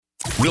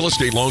Real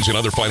estate loans and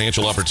other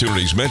financial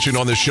opportunities mentioned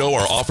on this show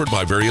are offered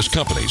by various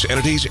companies,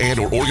 entities, and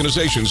or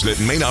organizations that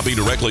may not be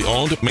directly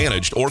owned,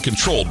 managed, or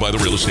controlled by the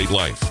Real Estate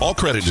Life. All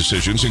credit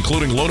decisions,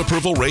 including loan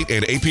approval rate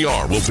and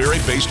APR, will vary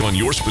based on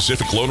your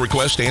specific loan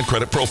request and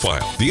credit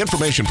profile. The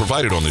information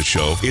provided on this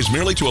show is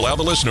merely to allow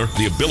the listener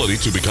the ability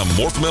to become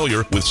more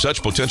familiar with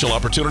such potential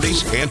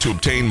opportunities and to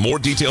obtain more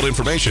detailed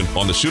information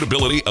on the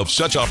suitability of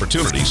such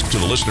opportunities to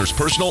the listener's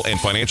personal and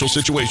financial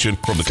situation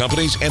from the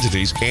companies,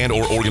 entities, and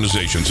or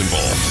organizations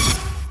involved.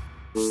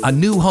 A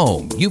new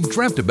home you've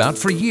dreamt about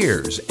for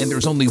years, and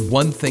there's only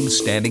one thing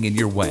standing in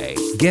your way: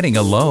 getting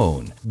a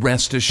loan.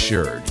 Rest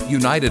assured,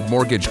 United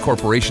Mortgage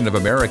Corporation of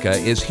America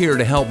is here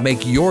to help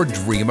make your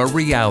dream a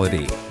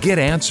reality. Get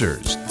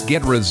answers,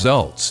 get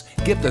results,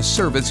 get the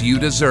service you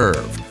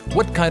deserve.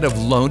 What kind of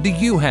loan do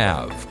you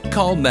have?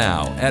 Call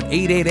now at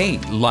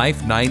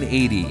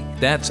 888-LIFE-980.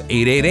 That's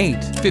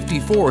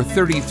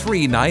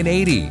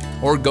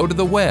 888-5433-980. Or go to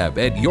the web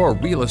at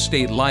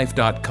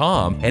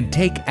yourrealestatelife.com and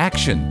take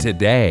action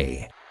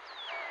today.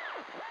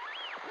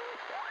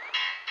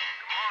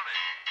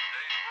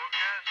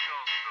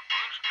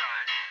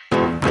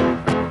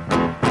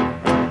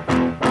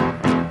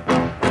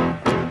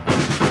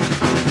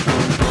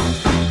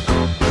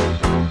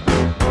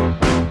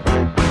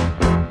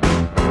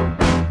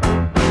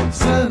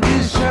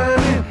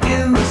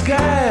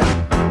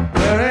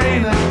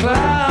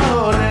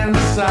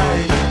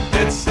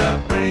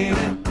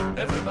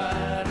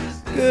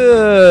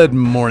 Good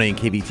morning,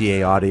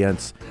 KBTA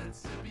audience.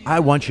 I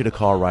want you to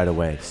call right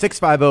away.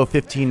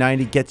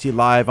 650-1590 gets you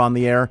live on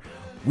the air.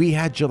 We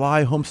had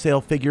July home sale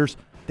figures.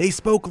 They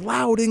spoke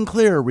loud and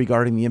clear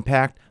regarding the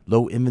impact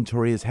low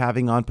inventory is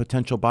having on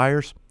potential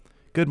buyers.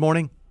 Good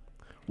morning.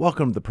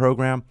 Welcome to the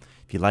program.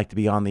 If you'd like to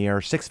be on the air,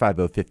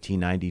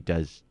 650-1590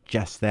 does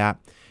just that.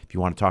 If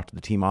you want to talk to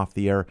the team off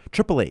the air,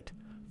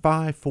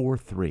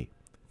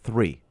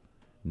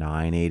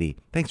 888-543-3980.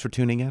 Thanks for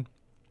tuning in.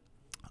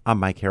 I'm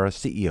Mike Harris,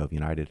 CEO of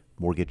United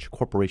Mortgage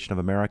Corporation of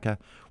America.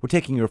 We're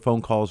taking your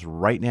phone calls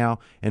right now,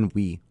 and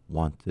we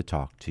want to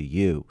talk to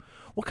you.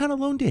 What kind of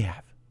loan do you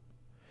have?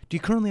 Do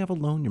you currently have a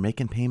loan? You're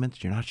making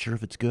payments. You're not sure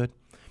if it's good.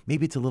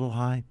 Maybe it's a little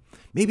high.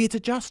 Maybe it's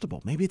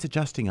adjustable. Maybe it's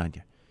adjusting on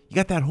you. You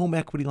got that home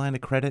equity line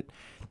of credit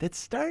that's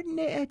starting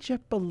to edge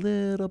up a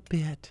little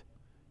bit,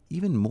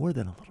 even more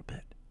than a little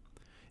bit.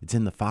 It's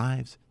in the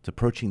 5s. It's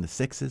approaching the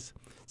 6s.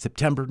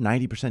 September,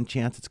 90%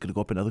 chance it's going to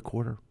go up another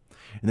quarter.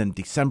 And then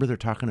December, they're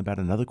talking about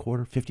another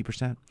quarter,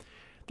 50%.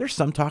 There's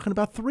some talking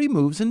about 3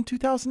 moves in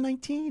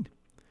 2019.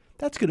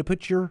 That's going to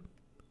put your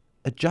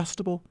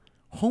adjustable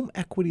home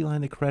equity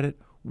line of credit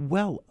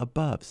well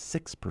above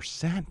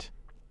 6%.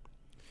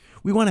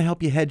 We want to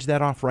help you hedge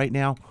that off right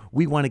now.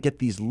 We want to get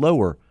these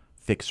lower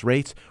fixed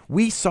rates.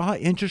 We saw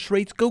interest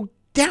rates go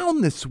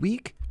down this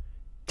week.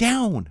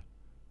 Down.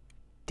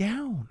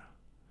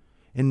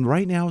 And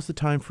right now is the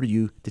time for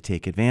you to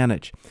take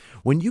advantage.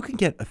 When you can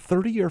get a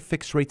 30-year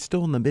fixed rate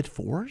still in the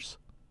mid-4s,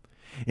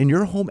 and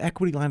your home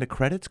equity line of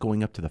credit's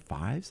going up to the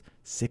 5s,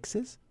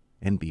 6s,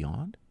 and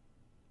beyond,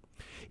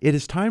 it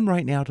is time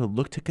right now to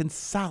look to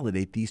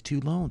consolidate these two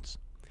loans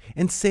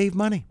and save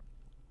money.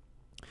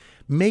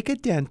 Make a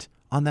dent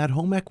on that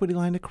home equity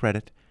line of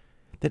credit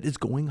that is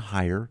going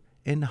higher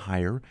and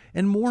higher,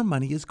 and more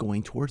money is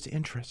going towards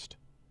interest.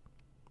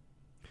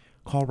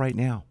 Call right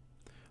now.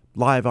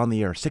 Live on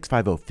the air,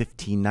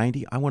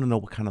 650-1590. I want to know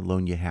what kind of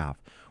loan you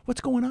have. What's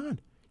going on?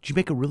 Did you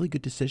make a really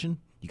good decision?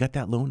 You got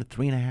that loan at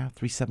 3.5%,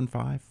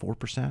 3.75%,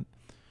 4%.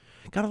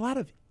 Got a lot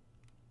of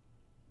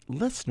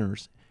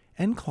listeners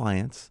and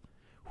clients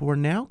who are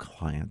now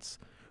clients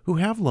who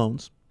have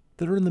loans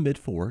that are in the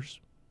mid-4s,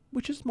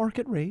 which is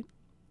market rate,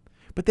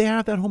 but they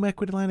have that home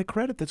equity line of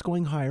credit that's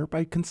going higher.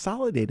 By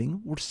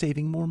consolidating, we're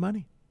saving more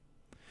money.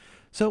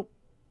 So,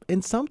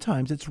 and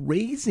sometimes it's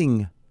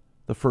raising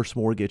the first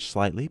mortgage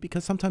slightly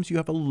because sometimes you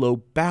have a low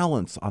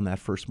balance on that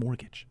first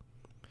mortgage.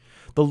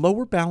 The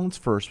lower balance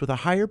first with a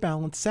higher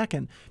balance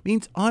second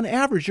means on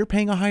average you're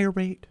paying a higher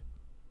rate.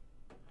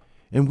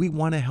 And we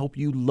want to help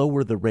you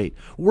lower the rate.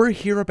 We're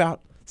here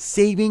about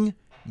saving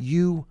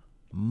you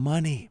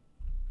money.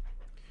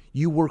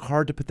 You work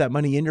hard to put that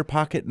money in your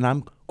pocket, and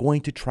I'm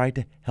going to try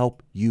to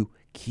help you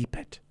keep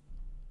it.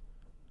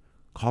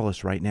 Call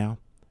us right now.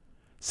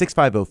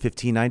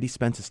 650-1590.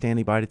 Spence is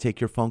standing by to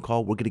take your phone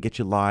call. We're going to get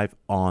you live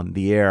on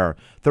the air.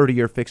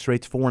 30-year fixed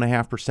rates,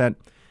 4.5%.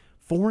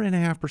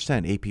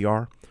 4.5%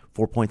 APR,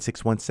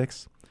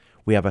 4.616.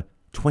 We have a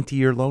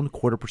 20-year loan,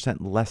 0.25%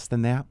 less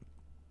than that.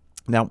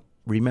 Now,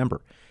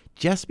 remember,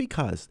 just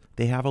because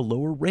they have a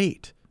lower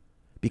rate,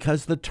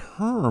 because the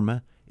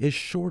term is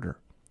shorter,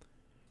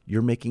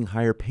 you're making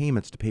higher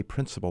payments to pay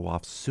principal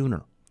off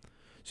sooner.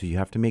 So you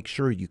have to make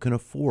sure you can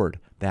afford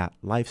that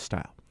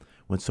lifestyle.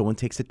 When someone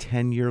takes a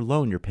 10-year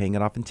loan, you're paying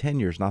it off in 10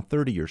 years, not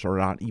 30 years, or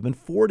not even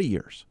 40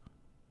 years.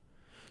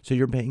 So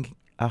you're paying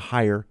a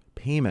higher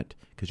payment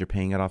because you're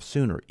paying it off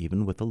sooner,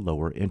 even with a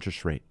lower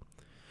interest rate.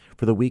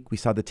 For the week, we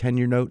saw the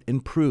 10-year note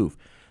improve.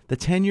 The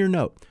 10-year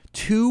note,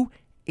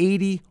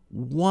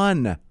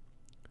 281.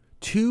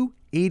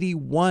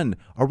 281.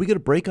 Are we going to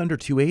break under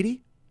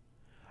 280?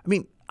 I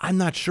mean, I'm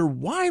not sure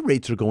why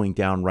rates are going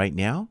down right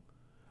now.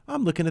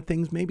 I'm looking at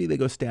things, maybe they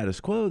go status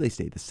quo, they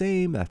stay the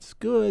same, that's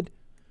good.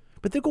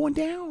 But they're going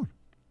down.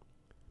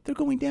 They're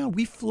going down.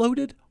 We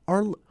floated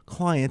our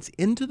clients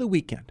into the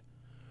weekend.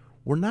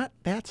 We're not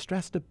that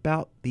stressed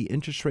about the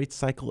interest rate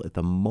cycle at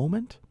the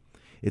moment.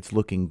 It's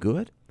looking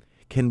good.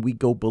 Can we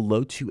go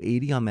below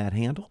 280 on that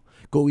handle?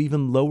 Go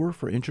even lower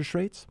for interest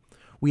rates?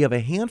 We have a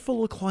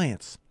handful of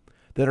clients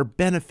that are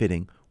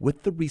benefiting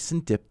with the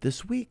recent dip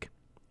this week.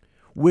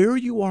 Where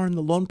you are in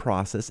the loan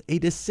process, a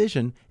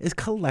decision is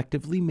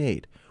collectively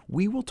made.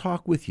 We will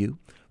talk with you,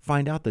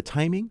 find out the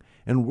timing,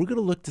 and we're going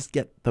to look to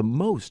get the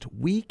most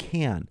we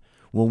can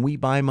when we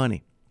buy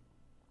money.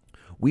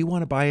 We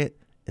want to buy it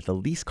at the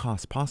least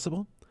cost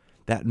possible.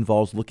 That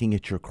involves looking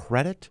at your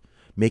credit,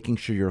 making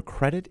sure your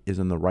credit is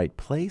in the right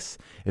place.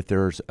 If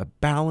there's a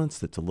balance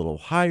that's a little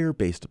higher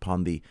based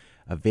upon the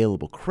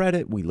available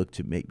credit, we look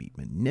to maybe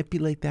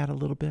manipulate that a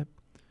little bit.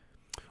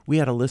 We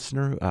had a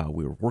listener,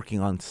 we were working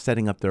on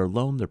setting up their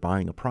loan. They're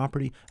buying a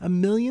property,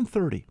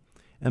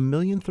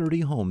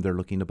 $1,030,000 home they're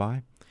looking to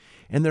buy.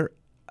 And they're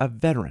a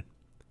veteran.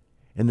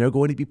 And they're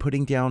going to be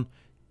putting down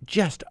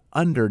just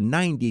under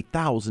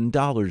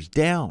 $90,000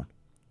 down.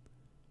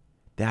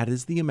 That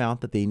is the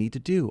amount that they need to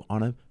do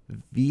on a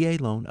VA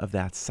loan of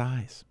that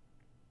size.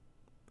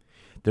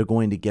 They're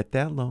going to get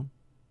that loan.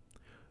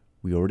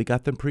 We already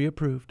got them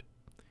pre-approved.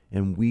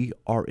 And we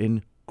are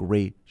in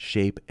great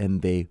shape,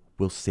 and they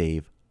will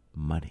save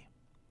money.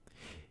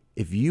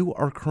 If you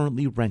are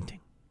currently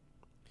renting,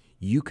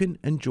 you can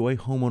enjoy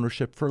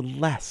homeownership for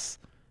less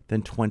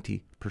than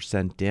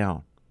 20%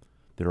 down.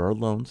 There are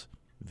loans,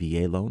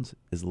 VA loans,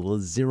 as little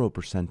as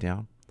 0%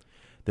 down.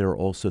 There are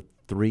also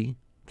 3,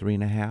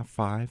 3.5,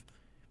 5.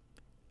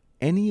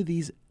 Any of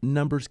these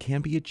numbers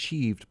can be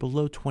achieved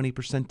below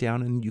 20%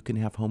 down, and you can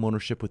have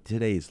homeownership with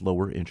today's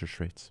lower interest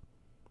rates.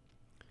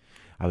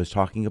 I was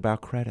talking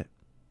about credit.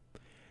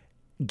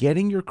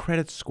 Getting your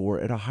credit score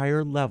at a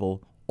higher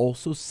level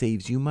also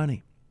saves you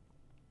money.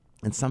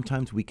 And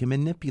sometimes we can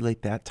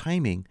manipulate that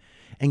timing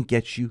and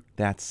get you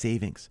that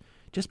savings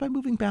just by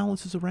moving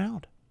balances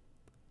around.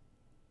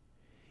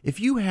 If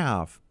you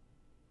have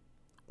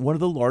one of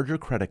the larger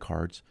credit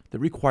cards that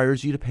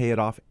requires you to pay it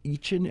off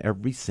each and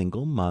every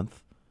single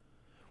month,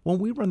 when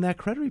we run that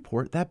credit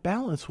report, that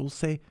balance will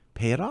say,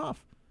 pay it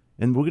off.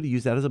 And we're going to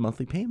use that as a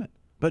monthly payment.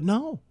 But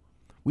no,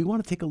 we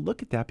want to take a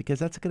look at that because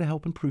that's going to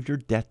help improve your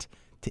debt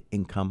to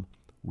income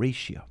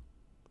ratio.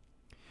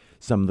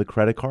 Some of the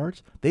credit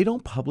cards, they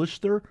don't publish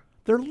their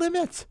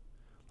limits.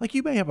 Like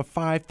you may have a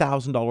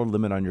 $5,000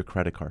 limit on your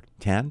credit card,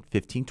 $10,000,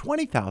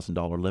 $15,000,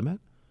 $20,000 limit.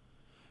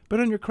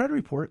 But on your credit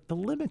report, the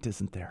limit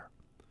isn't there.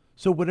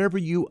 So whatever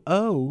you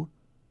owe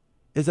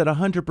is at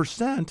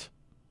 100%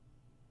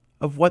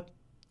 of what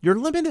your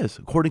limit is,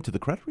 according to the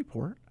credit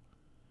report.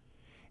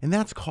 And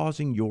that's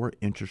causing your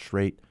interest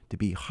rate to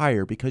be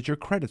higher because your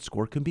credit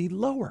score can be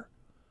lower.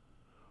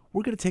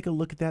 We're going to take a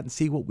look at that and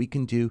see what we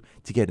can do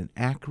to get an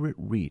accurate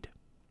read.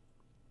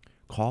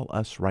 Call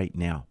us right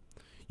now.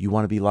 You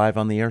want to be live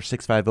on the air?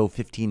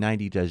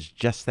 650-1590 does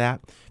just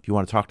that. If you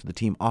want to talk to the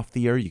team off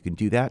the air, you can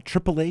do that.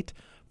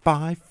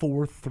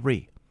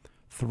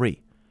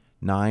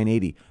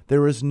 888-543-3980.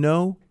 There is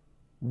no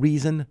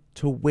reason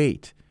to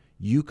wait.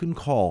 You can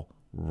call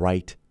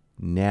right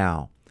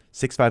now.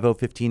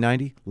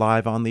 650-1590,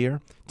 live on the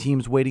air.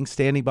 Teams waiting,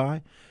 standing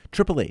by.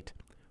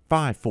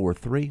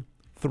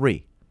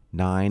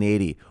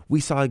 888-543-3980. We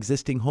saw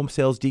existing home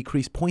sales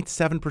decrease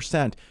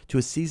 0.7% to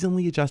a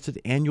seasonally adjusted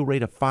annual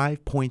rate of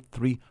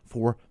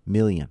 5.34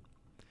 million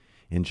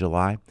in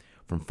July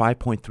from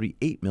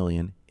 5.38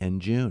 million in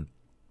June.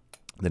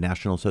 The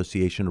National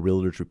Association of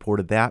Realtors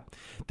reported that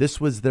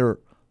this was their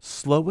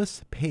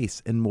slowest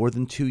pace in more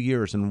than 2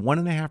 years and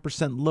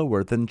 1.5%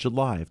 lower than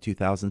July of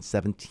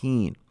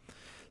 2017.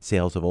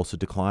 Sales have also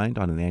declined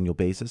on an annual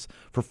basis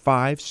for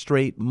 5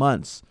 straight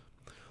months.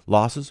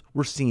 Losses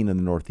were seen in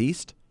the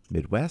Northeast,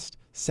 Midwest,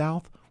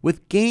 South,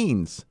 with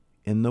gains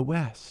in the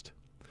West.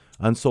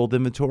 Unsold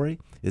inventory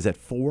is at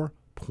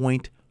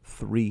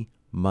 4.3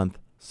 month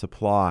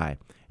supply,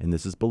 and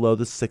this is below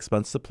the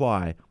 6-month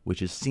supply,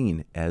 which is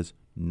seen as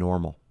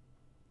normal.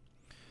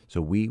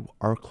 So we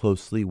are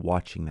closely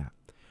watching that.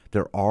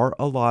 There are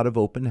a lot of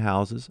open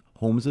houses,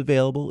 homes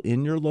available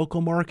in your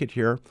local market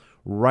here,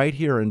 right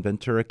here in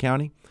Ventura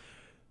County.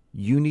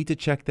 You need to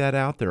check that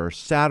out. There are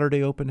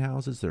Saturday open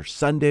houses. There are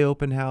Sunday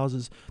open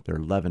houses. They're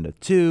 11 to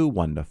 2,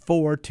 1 to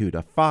 4, 2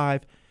 to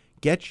 5.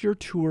 Get your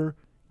tour,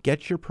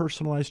 get your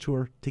personalized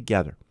tour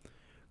together.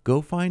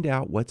 Go find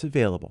out what's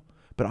available.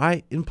 But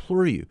I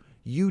implore you,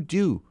 you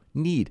do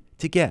need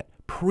to get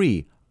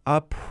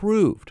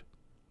pre-approved.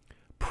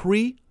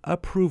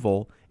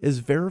 Pre-approval is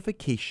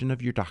verification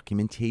of your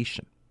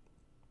documentation.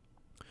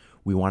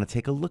 We want to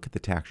take a look at the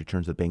tax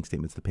returns, the bank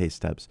statements, the pay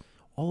stubs,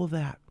 all of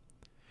that.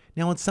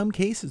 Now, in some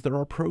cases, there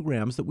are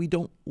programs that we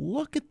don't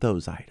look at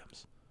those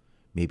items.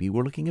 Maybe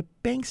we're looking at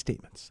bank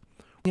statements,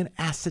 an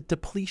asset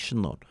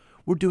depletion loan.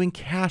 We're doing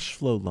cash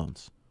flow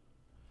loans.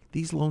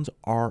 These loans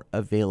are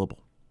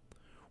available.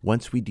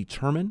 Once we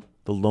determine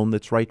the loan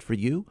that's right for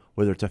you,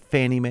 whether it's a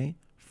Fannie Mae,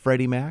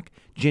 Freddie Mac,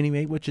 Ginnie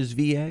Mae, which is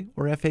VA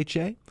or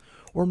FHA,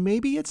 or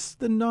maybe it's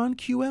the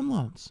non-QM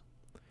loans.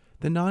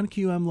 The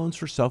non-QM loans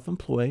for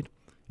self-employed,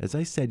 as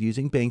I said,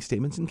 using bank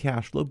statements and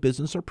cash flow,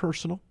 business or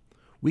personal,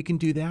 we can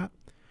do that.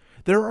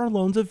 There are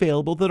loans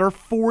available that are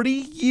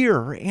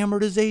 40-year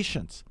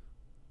amortizations.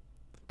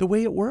 The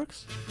way it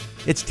works,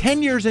 it's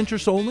 10 years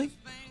interest only,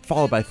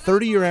 followed by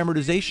 30-year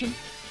amortization,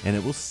 and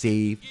it will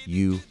save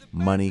you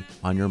money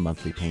on your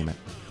monthly payment.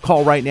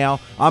 Call right now.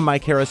 I'm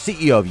Mike Harris,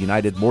 CEO of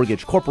United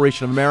Mortgage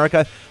Corporation of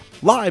America,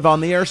 live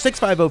on the air,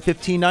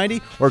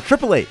 650-1590 or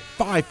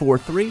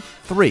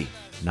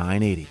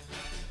 888-543-3980.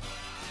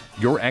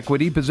 Your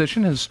equity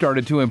position has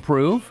started to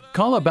improve?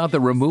 Call about the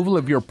removal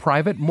of your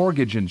private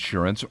mortgage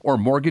insurance or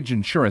mortgage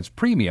insurance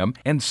premium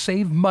and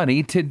save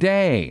money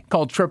today.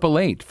 Call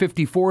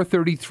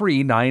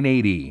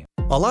 888-543-3980.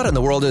 A lot in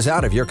the world is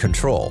out of your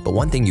control, but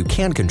one thing you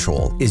can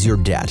control is your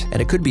debt.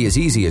 And it could be as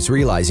easy as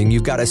realizing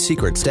you've got a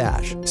secret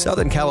stash.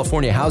 Southern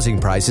California housing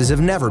prices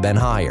have never been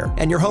higher,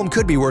 and your home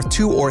could be worth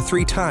 2 or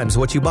 3 times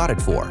what you bought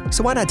it for.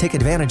 So why not take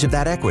advantage of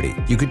that equity?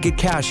 You could get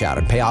cash out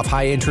and pay off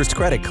high-interest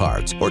credit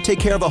cards, or take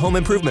care of a home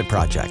improvement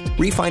project.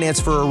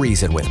 Refinance for a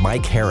reason with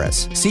Mike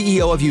Harris,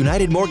 CEO of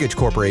United Mortgage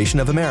Corporation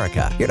of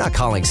America. You're not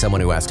calling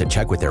someone who has to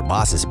check with their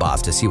boss's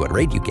boss to see what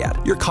rate you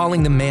get. You're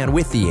calling the man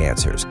with the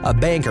answers, a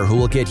banker who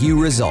will get you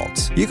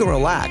results. You can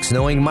relax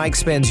knowing Mike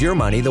spends your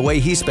money the way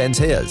he spends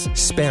his,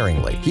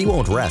 sparingly. He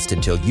won't rest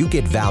until you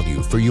get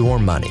value for your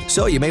money.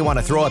 So you may want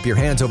to throw up your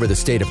hands over the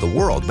state of the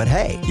world, but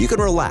hey, you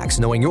can relax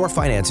knowing your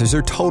finances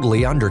are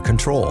totally under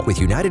control with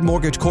United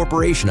Mortgage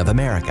Corporation of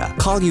America.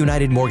 Call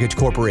United Mortgage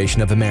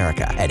Corporation of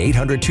America at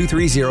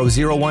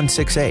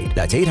 800-230-0168.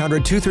 That's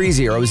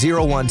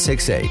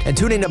 800-230-0168. And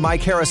tune in to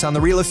Mike Harris on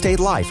The Real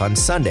Estate Life on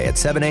Sunday at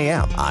 7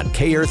 a.m. on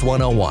K-Earth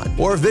 101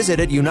 or visit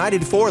at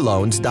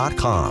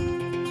UnitedForLoans.com.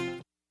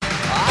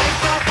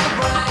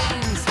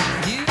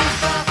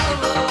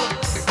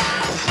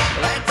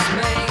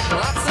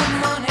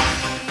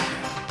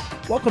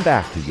 Welcome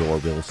back to Your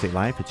Real Estate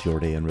Life. It's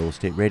your day in real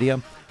estate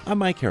radio. I'm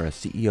Mike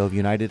Harris, CEO of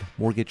United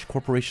Mortgage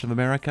Corporation of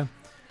America.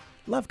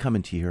 Love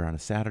coming to you here on a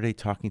Saturday,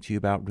 talking to you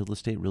about real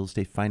estate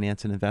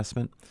finance, and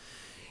investment.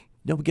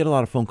 You know, we get a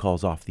lot of phone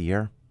calls off the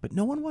air, but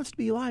no one wants to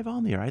be live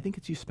on the air. I think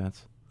it's you,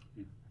 Spence.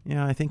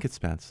 Yeah, I think it's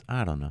Spence.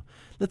 I don't know.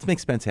 Let's make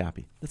Spence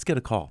happy. Let's get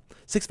a call.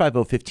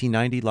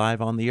 650-1590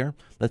 live on the air.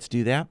 Let's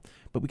do that.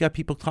 But we got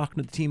people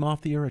talking to the team off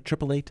the air at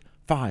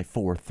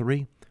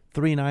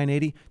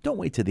 888-543-3980. Don't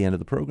wait till the end of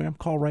the program.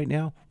 Call right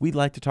now. We'd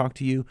like to talk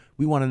to you.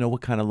 We want to know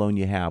what kind of loan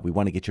you have. We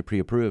want to get you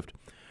pre-approved.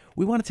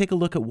 We want to take a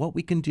look at what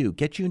we can do,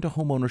 get you into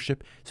home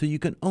ownership so you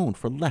can own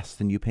for less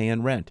than you pay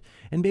in rent.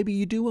 And maybe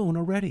you do own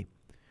already.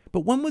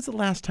 But when was the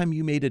last time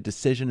you made a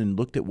decision and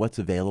looked at what's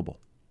available?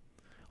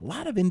 A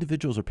lot of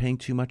individuals are paying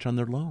too much on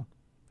their loan,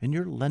 and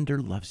your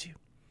lender loves you.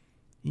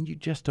 And you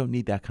just don't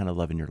need that kind of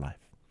love in your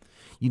life.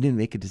 You didn't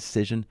make a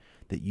decision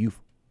that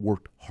you've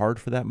worked hard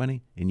for that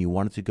money and you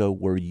want it to go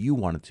where you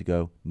want it to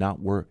go, not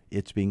where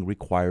it's being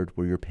required,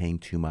 where you're paying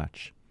too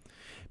much.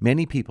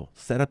 Many people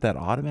set up that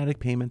automatic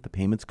payment, the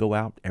payments go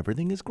out,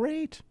 everything is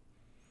great,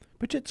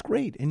 but it's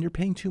great and you're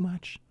paying too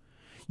much.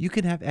 You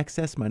can have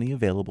excess money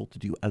available to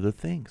do other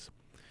things.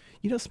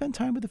 You know, spend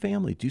time with the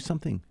family, do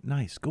something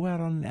nice, go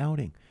out on an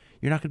outing.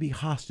 You're not going to be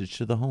hostage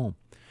to the home.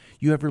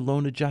 You have your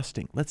loan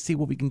adjusting. Let's see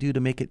what we can do to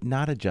make it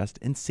not adjust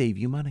and save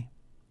you money.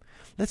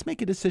 Let's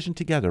make a decision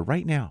together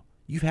right now.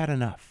 You've had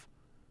enough.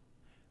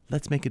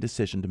 Let's make a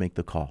decision to make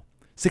the call.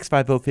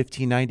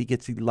 650-1590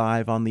 gets you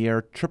live on the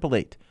air.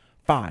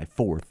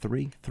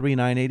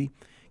 888-543-3980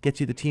 gets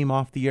you the team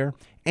off the air.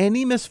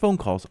 Any missed phone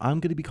calls, I'm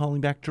going to be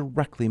calling back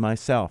directly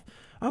myself.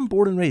 I'm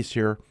born and raised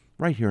here,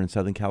 right here in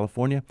Southern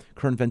California,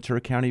 current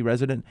Ventura County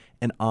resident,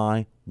 and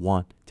I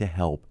want to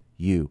help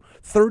you.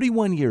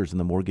 31 years in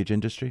the mortgage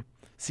industry,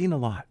 seen a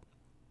lot.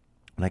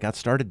 When I got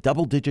started,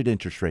 double-digit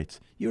interest rates.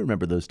 You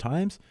remember those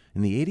times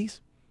in the 80s?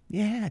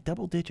 Yeah,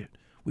 double-digit.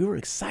 We were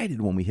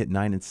excited when we hit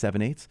 9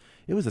 7/8.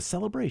 It was a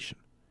celebration.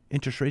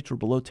 Interest rates were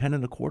below 10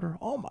 1/4.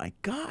 Oh my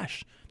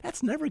gosh,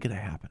 that's never going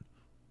to happen.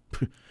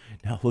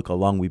 Now look how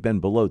long we've been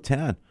below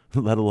 10,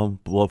 let alone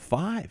below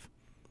 5.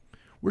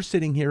 We're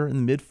sitting here in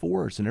the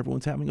mid-4s and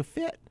everyone's having a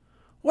fit.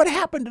 What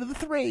happened to the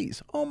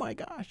 3s? Oh my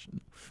gosh.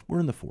 We're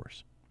in the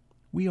 4s.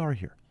 We are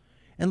here.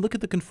 And look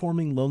at the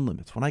conforming loan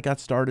limits. When I got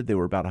started, they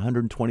were about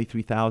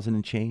 $123,000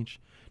 and change.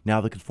 Now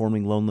the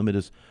conforming loan limit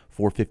is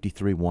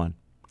 $453,100.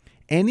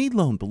 Any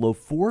loan below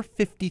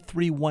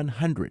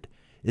 $453,100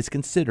 is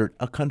considered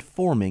a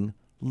conforming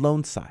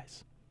loan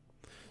size.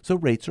 So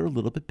rates are a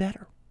little bit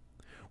better.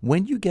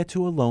 When you get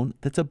to a loan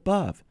that's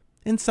above,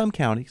 in some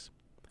counties,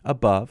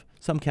 above,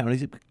 some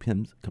counties it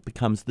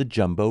becomes the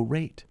jumbo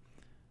rate.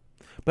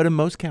 But in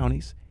most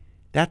counties,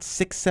 that's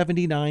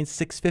 $679,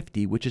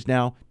 $650, which is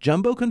now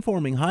jumbo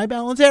conforming, high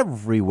balance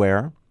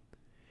everywhere,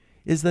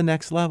 is the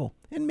next level.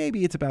 And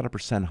maybe it's about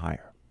 1%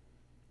 higher.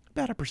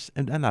 About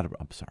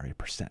 1%, a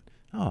percent.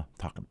 Oh, I'm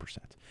talking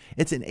percent.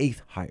 It's an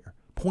eighth higher,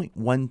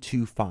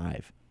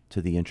 0.125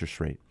 to the interest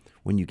rate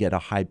when you get a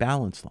high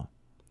balance loan.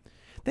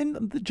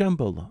 Then the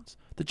jumbo loans.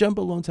 The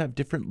jumbo loans have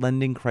different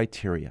lending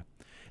criteria,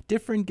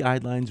 different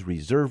guidelines,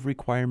 reserve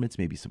requirements,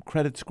 maybe some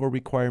credit score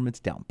requirements,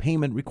 down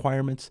payment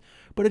requirements.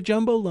 But a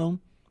jumbo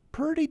loan,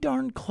 pretty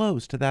darn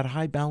close to that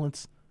high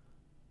balance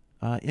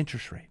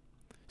interest rate.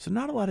 So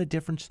not a lot of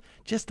difference,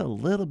 just a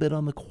little bit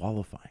on the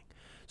qualifying.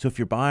 So if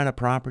you're buying a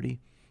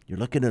property, you're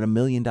looking at $1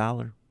 million,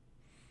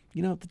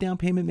 the down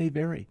payment may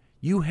vary.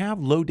 You have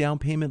low down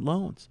payment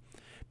loans.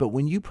 But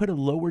when you put a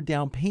lower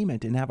down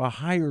payment and have a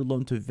higher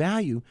loan to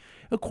value,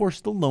 of course,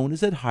 the loan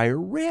is at higher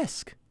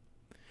risk.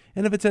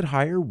 And if it's at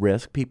higher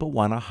risk, people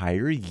want a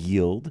higher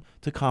yield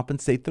to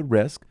compensate the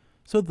risk,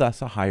 so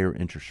thus a higher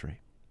interest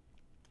rate.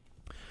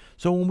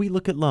 So when we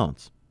look at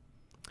loans,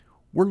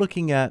 we're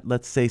looking at,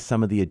 let's say,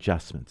 some of the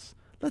adjustments.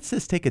 Let's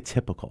just take a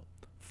typical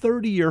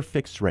 30-year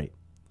fixed rate.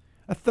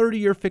 A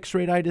 30-year fixed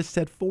rate, I just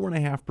said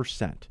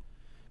 4.5%.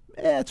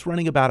 It's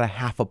running about a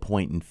 0.5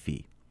 point in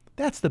fee.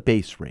 That's the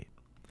base rate.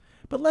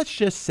 But let's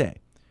just say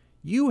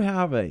you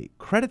have a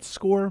credit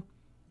score,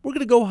 we're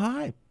going to go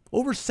high,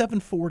 over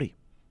 740.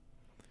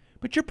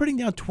 But you're putting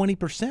down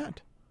 20%.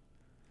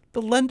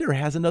 The lender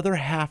has another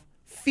half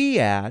fee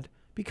add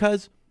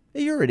because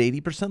you're at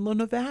 80% loan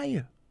to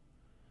value.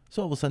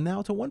 So all of a sudden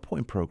now it's a 1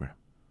 point program.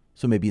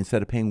 So maybe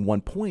instead of paying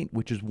 1 point,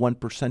 which is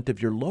 1%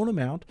 of your loan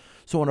amount,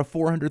 so on a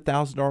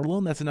 $400,000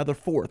 loan, that's another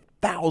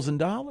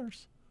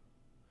 $4,000.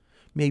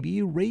 Maybe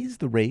you raise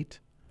the rate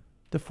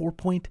to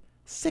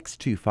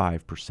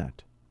 4.625%.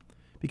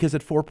 Because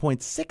at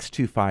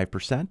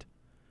 4.625%,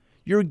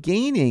 you're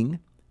gaining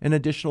an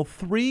additional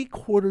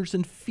 3/4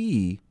 in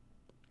fee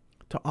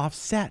to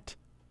offset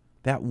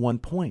that 1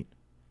 point.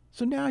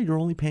 So now you're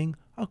only paying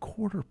a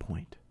 1/4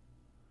 point.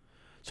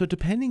 So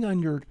depending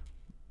on your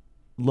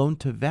loan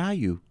to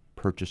value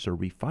purchase or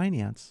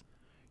refinance,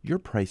 your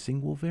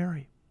pricing will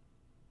vary.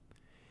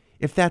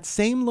 If that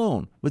same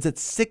loan was at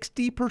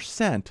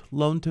 60%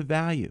 loan to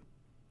value,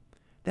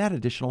 that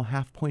additional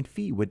 0.5 point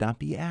fee would not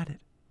be added,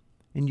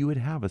 and you would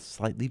have a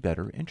slightly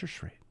better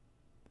interest rate.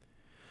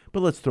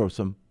 But let's throw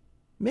some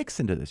mix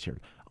into this here.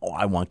 Oh,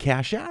 I want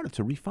cash out. It's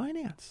a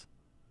refinance.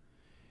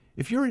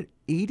 If you're at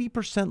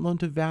 80% loan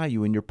to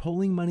value and you're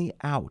pulling money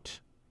out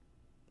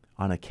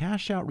on a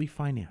cash out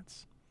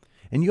refinance,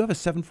 and you have a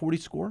 740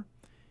 score,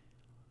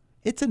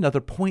 it's another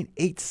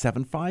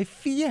 0.875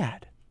 fee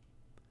add.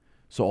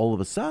 So all of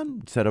a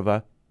sudden, instead of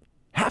a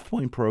 0.5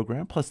 point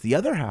program plus the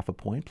other 0.5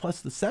 point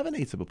plus the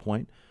 7/8 of a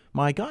point,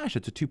 my gosh,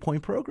 it's a 2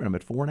 point program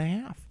at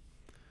 4.5.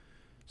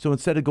 So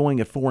instead of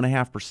going at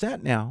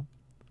 4.5% now,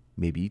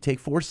 maybe you take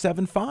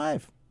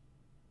 4.75.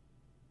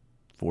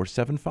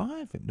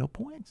 4.75 at no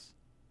points.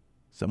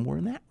 Somewhere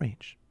in that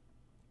range.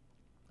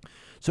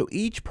 So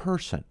each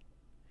person,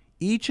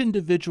 each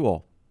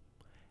individual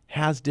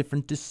has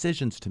different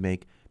decisions to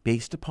make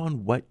based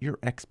upon what your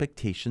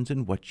expectations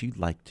and what you'd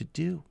like to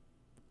do.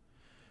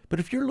 But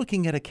if you're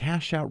looking at a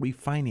cash out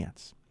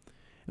refinance,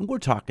 and we're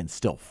talking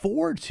still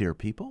Fords here,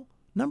 people,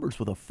 numbers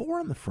with a 4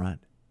 on the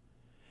front,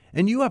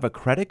 and you have a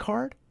credit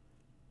card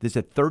that's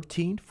at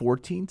 13,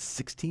 14,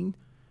 16,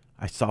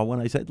 I saw one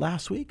I said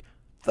last week,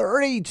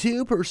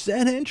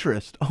 32%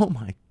 interest. Oh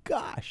my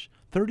gosh,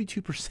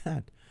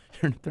 32%.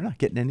 They're not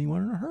getting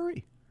anywhere in a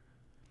hurry.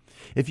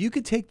 If you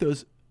could take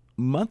those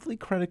monthly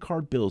credit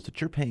card bills that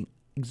you're paying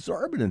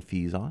exorbitant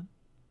fees on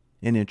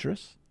and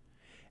interest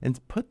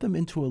and put them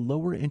into a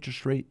lower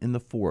interest rate in the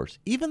 4s,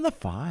 even the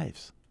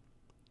 5s,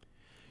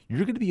 you're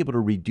going to be able to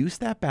reduce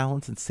that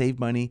balance and save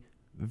money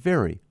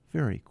very,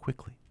 very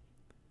quickly.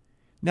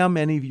 Now,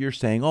 many of you are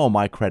saying, oh,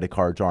 my credit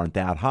cards aren't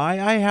that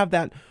high. I have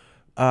that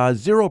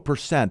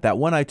 0%, that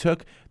one I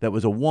took that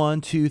was a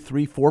 1, 2,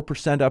 3,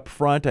 4% up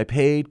front. I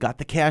paid, got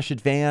the cash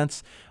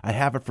advance. I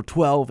have it for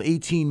 12,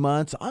 18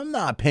 months. I'm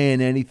not paying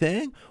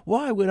anything.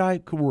 Why would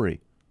I worry?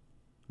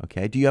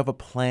 Okay, do you have a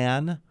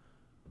plan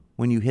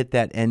when you hit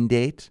that end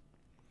date?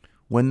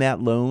 When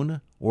that loan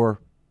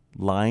or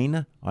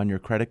line on your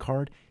credit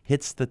card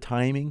hits the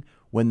timing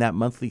when that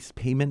monthly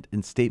payment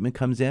and statement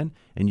comes in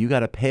and you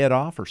got to pay it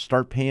off or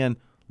start paying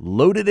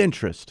loaded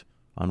interest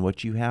on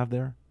what you have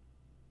there?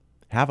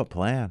 Have a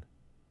plan.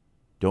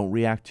 Don't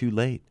react too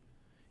late.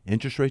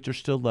 Interest rates are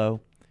still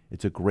low.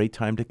 It's a great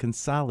time to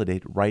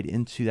consolidate right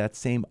into that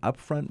same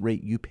upfront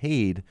rate you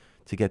paid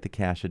to get the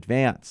cash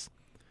advance.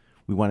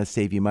 We want to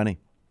save you money.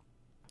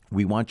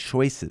 We want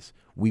choices.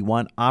 We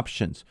want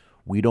options.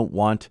 We don't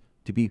want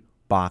to be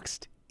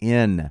boxed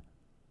in.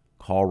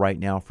 Call right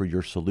now for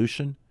your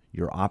solution,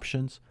 your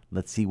options.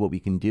 Let's see what we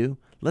can do.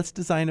 Let's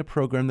design a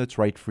program that's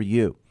right for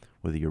you.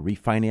 Whether you're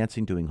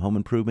refinancing, doing home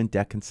improvement,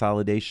 debt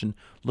consolidation,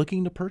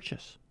 looking to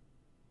purchase.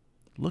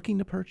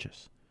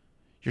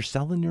 You're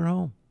selling your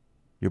home.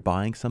 You're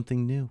buying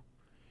something new.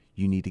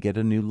 You need to get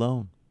a new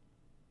loan.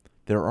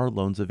 There are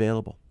loans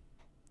available.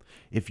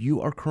 If you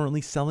are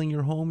currently selling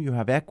your home, you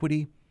have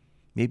equity.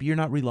 Maybe you're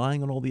not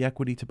relying on all the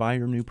equity to buy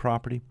your new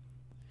property.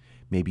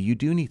 Maybe you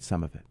do need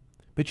some of it,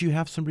 but you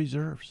have some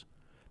reserves.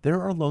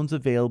 There are loans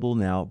available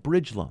now,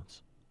 bridge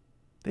loans.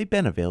 They've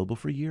been available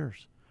for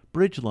years.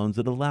 Bridge loans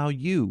that allow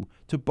you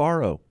to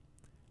borrow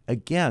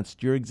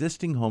against your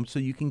existing home so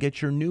you can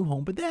get your new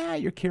home, but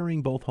you're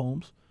carrying both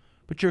homes,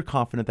 but you're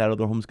confident that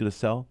other home's going to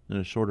sell in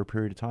a shorter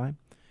period of time.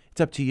 It's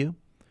up to you.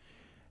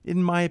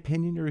 In my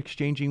opinion, you're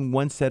exchanging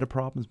one set of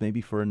problems maybe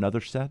for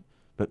another set,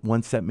 but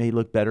one set may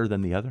look better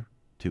than the other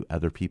to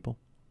other people.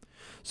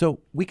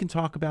 So we can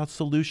talk about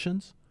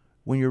solutions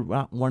when you're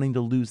not wanting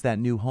to lose that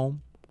new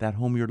home, that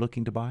home you're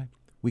looking to buy.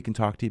 We can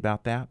talk to you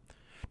about that.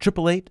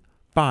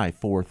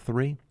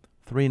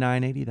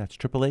 888-543-3980. That's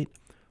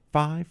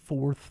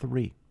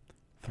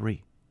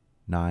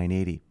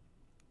 888-543-3980.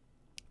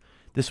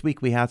 This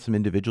week, we had some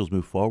individuals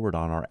move forward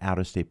on our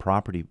out-of-state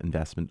property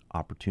investment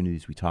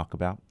opportunities we talk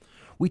about.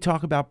 We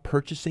talk about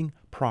purchasing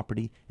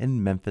property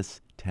in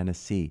Memphis,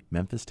 Tennessee.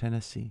 Memphis,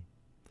 Tennessee.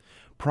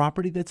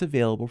 Property that's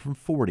available from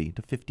 $40,000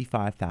 to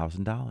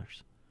 $55,000.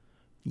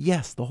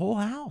 Yes, the whole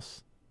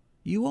house.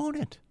 You own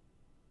it.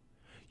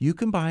 You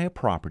can buy a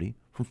property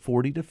from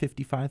 $40,000 to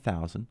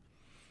 $55,000,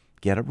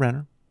 get a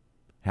renter,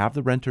 have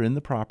the renter in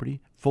the property,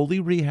 fully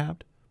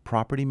rehabbed,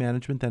 property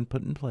management then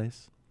put in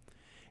place,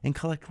 and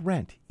collect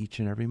rent each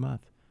and every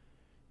month.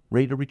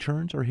 Rate of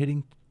returns are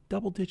hitting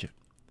double-digit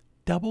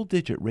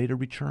rate of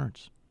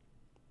returns.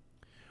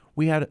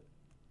 We had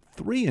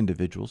 3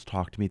 individuals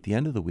talk to me at the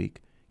end of the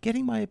week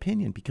getting my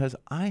opinion because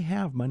I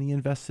have money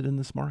invested in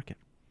this market.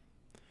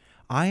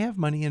 I have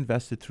money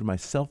invested through my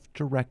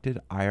self-directed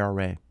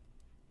IRA.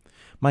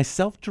 My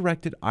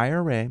self-directed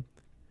IRA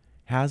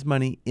has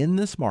money in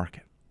this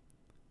market.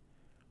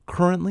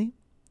 Currently,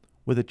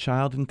 with a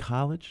child in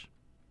college,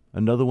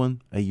 another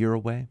one a year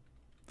away,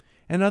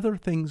 and other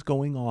things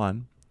going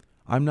on,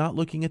 I'm not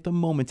looking at the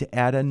moment to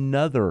add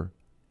another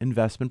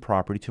investment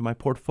property to my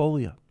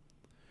portfolio.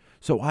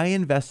 So I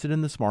invested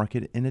in this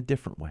market in a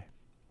different way.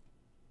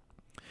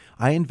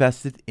 I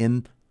invested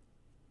in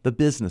the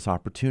business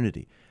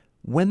opportunity.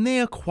 When they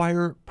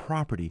acquire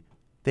property,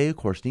 they, of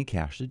course, need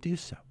cash to do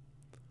so.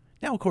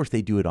 Now, of course,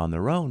 they do it on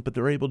their own, but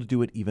they're able to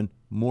do it even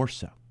more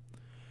so.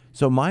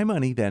 So my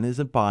money then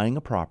isn't buying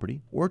a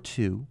property or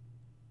two.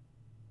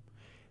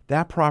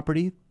 That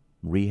property,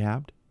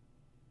 rehabbed,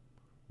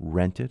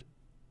 rented,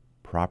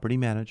 property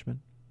management,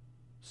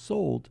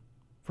 sold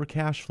for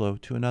cash flow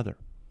to another.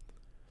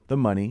 The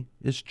money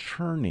is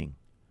churning.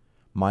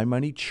 My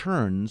money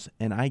churns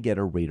and I get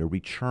a rate of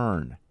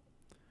return.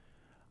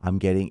 I'm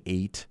getting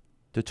 8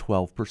 to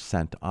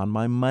 12% on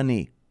my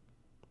money.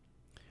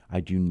 I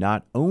do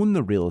not own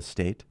the real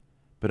estate,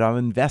 but I'm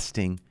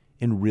investing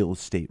in real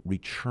estate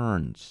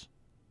returns.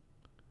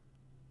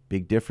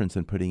 Big difference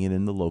in putting it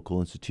in the local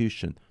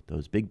institution,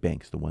 those big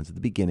banks, the ones at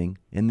the beginning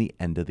and the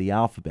end of the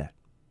alphabet.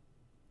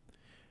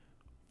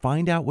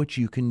 Find out what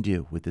you can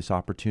do with this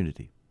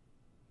opportunity.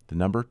 The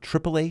number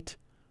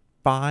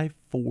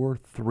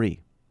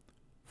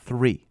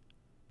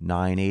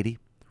 888-543-3980.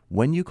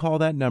 When you call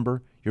that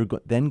number, you're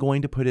then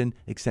going to put in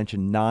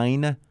extension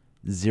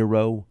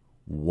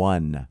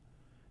 901.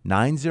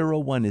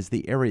 901 is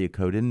the area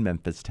code in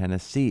Memphis,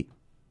 Tennessee.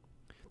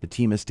 The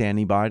team is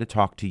standing by to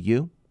talk to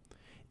you.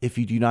 If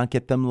you do not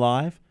get them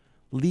live,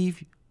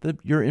 leave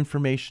your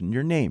information,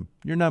 your name,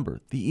 your number,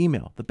 the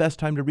email, the best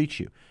time to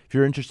reach you. If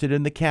you're interested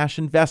in the cash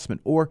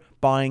investment or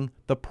buying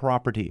the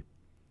property,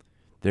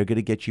 they're going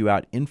to get you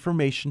out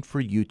information for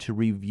you to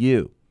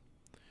review.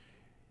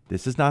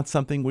 This is not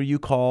something where you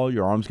call,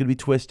 your arm's going to be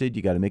twisted,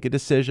 you got to make a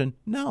decision.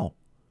 No.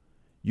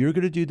 You're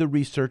going to do the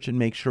research and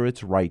make sure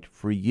it's right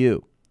for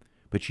you.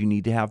 But you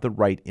need to have the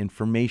right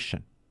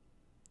information.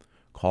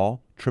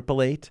 Call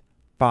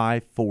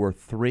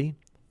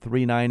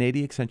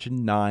 888-543-3980,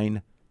 extension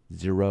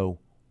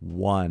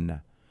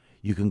 901.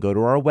 You can go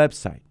to our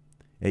website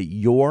at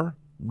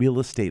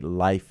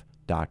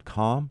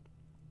yourrealestatelife.com.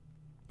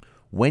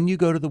 When you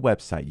go to the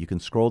website, you can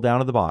scroll down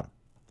to the bottom,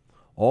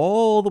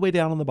 all the way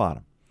down on the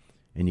bottom,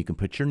 and you can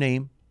put your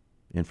name,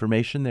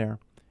 information there,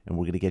 and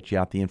we're going to get you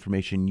out the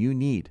information you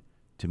need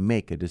to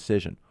make a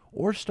decision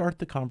or start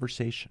the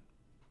conversation.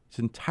 It's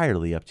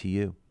entirely up to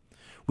you.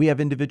 We have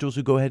individuals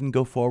who go ahead and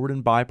go forward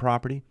and buy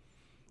property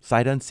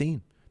sight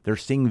unseen. They're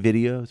seeing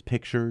videos,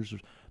 pictures,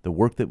 the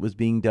work that was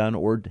being done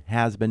or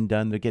has been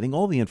done. They're getting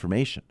all the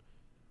information,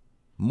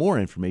 more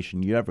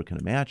information you ever can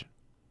imagine.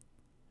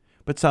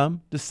 But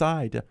some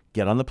decide to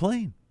get on the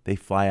plane. They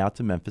fly out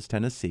to Memphis,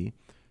 Tennessee,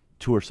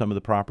 tour some of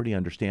the property,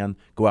 understand,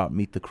 go out and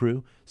meet the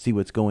crew, see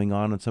what's going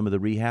on some of the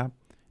rehab,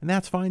 and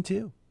that's fine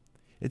too.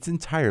 It's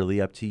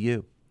entirely up to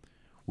you.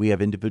 We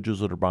have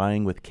individuals that are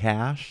buying with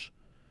cash.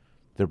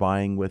 They're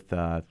buying with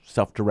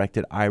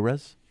self-directed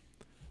IRAs.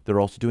 They're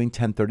also doing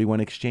 1031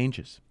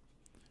 exchanges.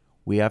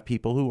 We have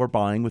people who are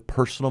buying with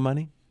personal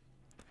money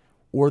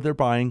or they're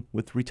buying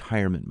with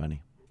retirement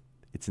money.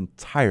 It's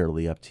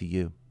entirely up to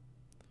you.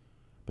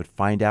 But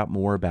find out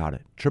more about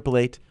it.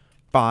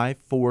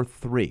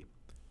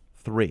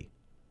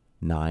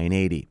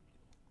 888-543-3980.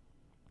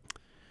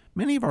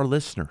 Many of our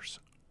listeners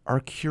are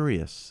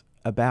curious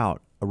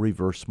about a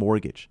reverse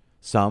mortgage.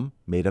 Some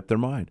made up their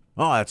mind.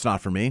 Oh, that's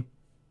not for me.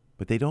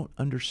 But they don't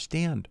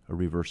understand a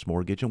reverse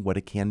mortgage and what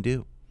it can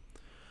do.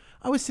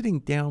 I was sitting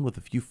down with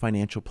a few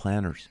financial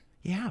planners.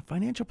 Yeah,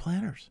 financial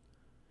planners.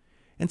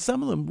 And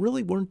some of them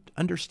really weren't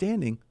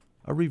understanding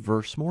a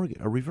reverse mortgage.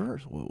 A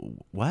reverse?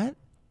 What?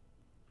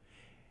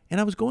 And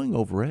I was going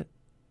over it,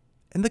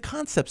 and the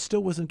concept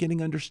still wasn't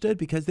getting understood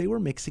because they were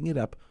mixing it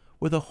up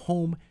with a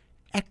home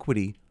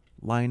equity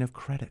line of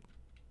credit.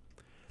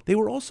 They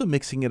were also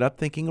mixing it up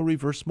thinking a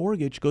reverse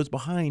mortgage goes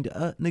behind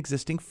an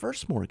existing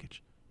first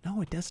mortgage.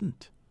 No, it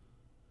doesn't.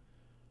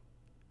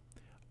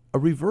 A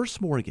reverse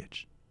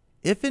mortgage,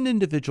 if an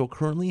individual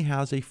currently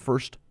has a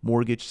first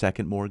mortgage,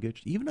 second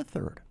mortgage, even a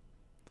third,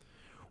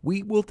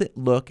 we will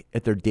look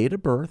at their date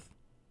of birth,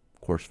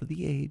 of course for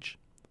the age,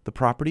 the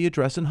property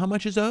address, and how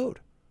much is owed,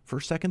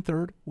 first, second,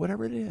 third,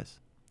 whatever it is.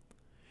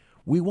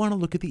 We want to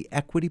look at the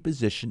equity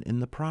position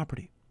in the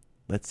property.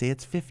 Let's say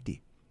it's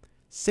 50,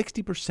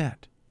 60%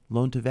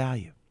 loan to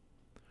value.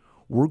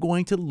 We're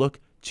going to look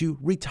to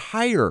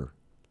retire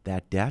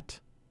that debt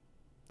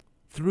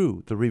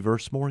through the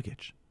reverse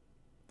mortgage.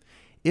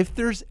 If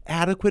there's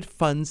adequate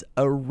funds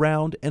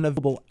around and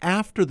available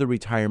after the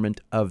retirement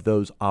of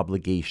those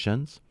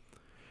obligations,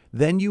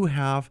 then you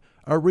have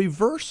a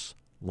reverse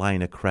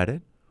line of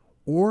credit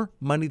or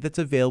money that's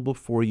available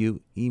for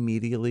you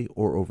immediately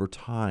or over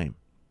time.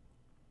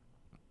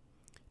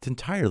 It's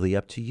entirely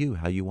up to you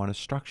how you want to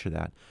structure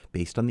that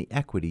based on the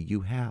equity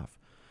you have.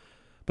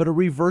 But a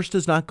reverse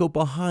does not go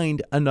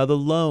behind another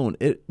loan.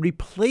 It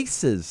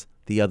replaces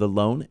the other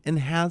loan and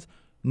has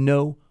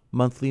no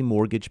monthly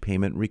mortgage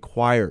payment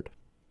required.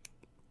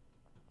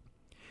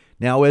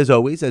 Now, as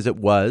always, as it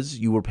was,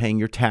 you were paying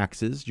your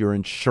taxes, your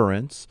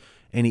insurance,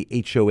 any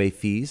HOA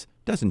fees,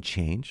 doesn't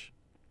change.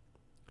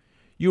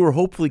 You were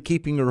hopefully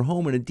keeping your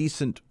home in a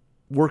decent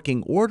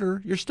working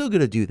order. You're still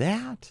going to do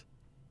that.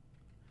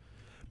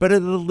 But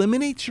it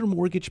eliminates your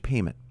mortgage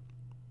payment.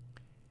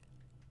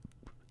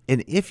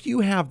 And if you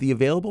have the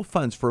available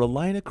funds for a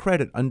line of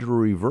credit under a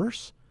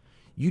reverse,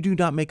 you do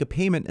not make a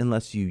payment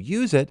unless you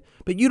use it,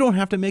 but you don't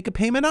have to make a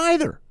payment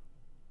either.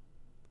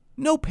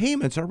 No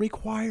payments are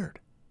required.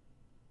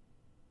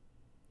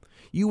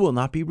 You will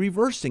not be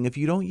reversing if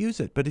you don't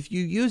use it, but if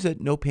you use it,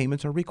 no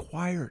payments are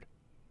required.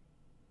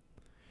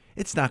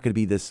 It's not going to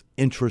be this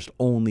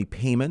interest-only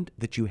payment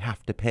that you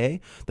have to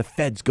pay. The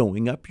Fed's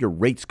going up, your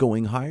rate's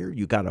going higher,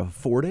 you got to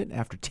afford it.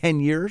 After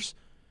 10 years,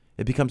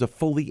 it becomes a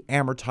fully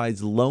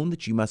amortized loan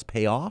that you must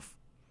pay off.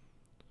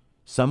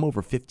 Some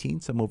over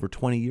 15, some over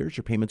 20 years,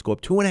 your payments go up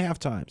 2.5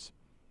 times.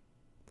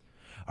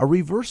 A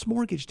reverse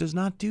mortgage does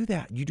not do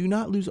that. You do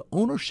not lose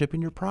ownership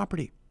in your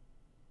property.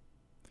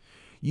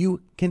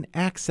 You can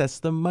access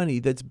the money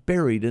that's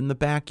buried in the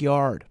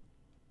backyard.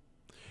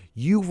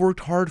 You've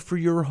worked hard for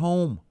your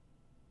home.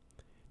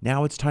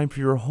 Now it's time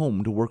for your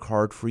home to work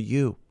hard for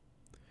you.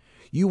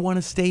 You want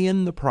to stay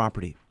in the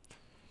property.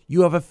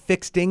 You have a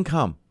fixed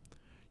income.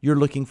 You're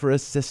looking for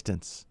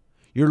assistance.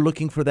 You're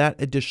looking for that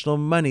additional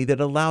money that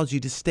allows you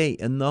to stay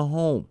in the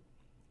home.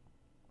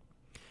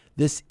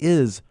 This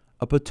is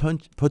a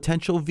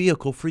potential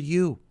vehicle for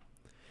you.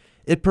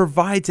 It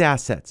provides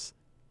assets.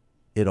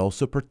 It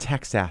also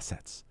protects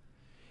assets.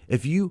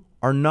 If you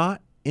are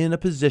not in a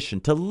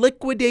position to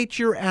liquidate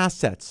your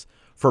assets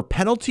for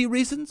penalty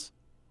reasons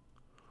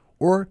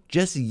or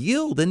just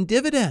yield and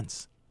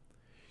dividends,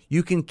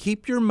 you can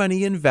keep your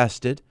money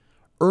invested,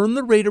 earn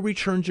the rate of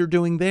returns you're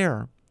doing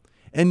there,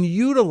 and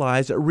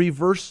utilize a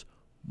reverse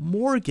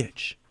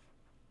mortgage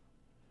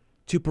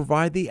to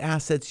provide the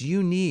assets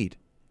you need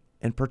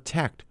and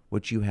protect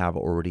what you have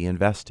already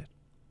invested.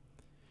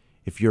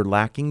 If you're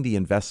lacking the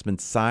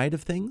investment side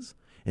of things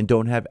and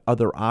don't have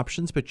other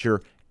options, but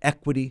you're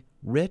equity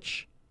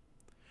rich,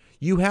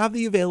 you have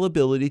the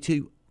availability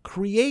to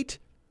create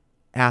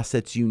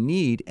assets you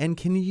need and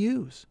can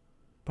use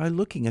by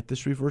looking at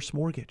this reverse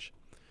mortgage.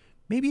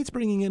 Maybe it's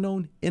bringing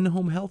in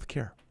in-home health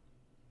care.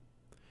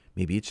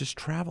 Maybe it's just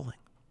traveling.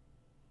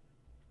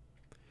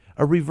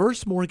 A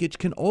reverse mortgage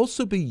can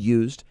also be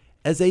used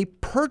as a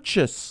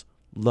purchase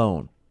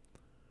loan.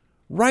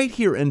 Right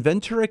here in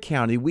Ventura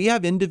County, we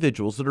have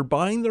individuals that are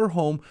buying their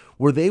home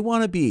where they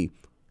want to be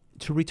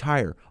to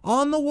retire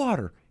on the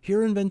water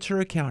here in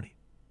Ventura County.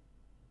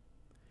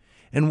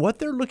 And what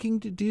they're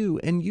looking to do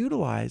and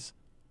utilize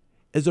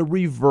is a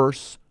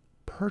reverse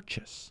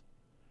purchase.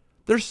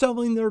 They're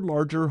selling their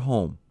larger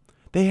home.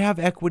 They have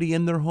equity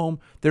in their home.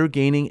 They're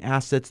gaining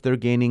assets. They're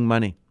gaining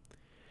money.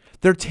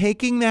 They're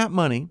taking that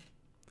money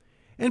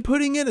and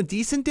putting in a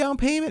decent down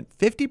payment,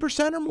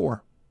 50% or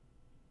more.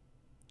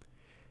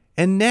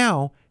 And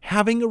now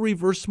having a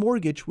reverse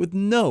mortgage with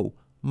no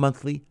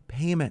monthly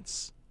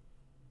payments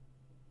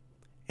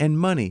and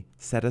money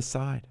set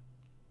aside.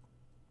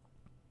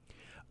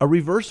 A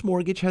reverse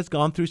mortgage has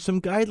gone through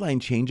some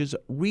guideline changes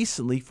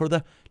recently for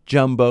the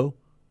jumbo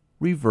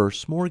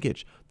reverse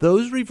mortgage.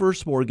 Those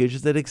reverse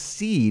mortgages that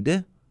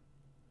exceed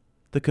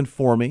the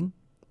conforming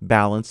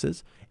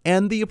balances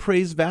and the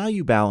appraised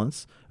value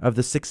balance of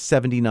the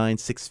 $679,000,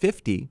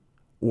 $650,000,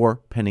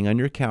 or depending on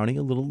your county,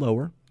 a little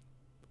lower.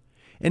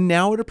 And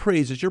now it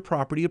appraises, your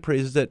property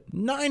appraises at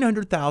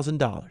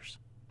 $900,000.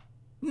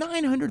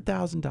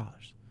 $900,000.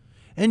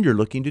 And you're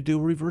looking to do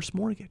a reverse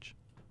mortgage.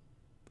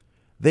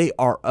 They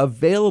are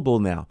available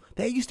now.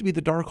 That used to be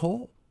the dark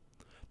hole.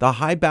 the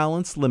high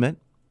balance limit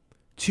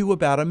to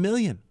about $1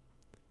 million.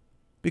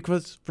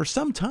 Because for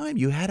some time,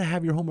 you had to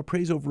have your home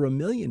appraised over $1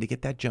 million to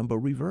get that jumbo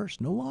reverse.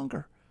 No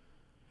longer.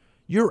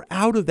 You're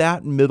out of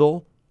that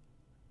middle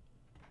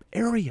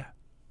area.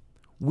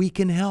 We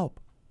can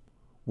help.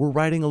 We're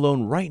writing a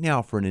loan right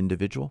now for an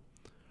individual,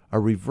 a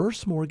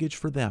reverse mortgage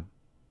for them.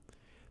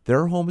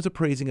 Their home is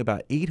appraising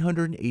about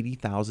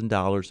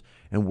 $880,000,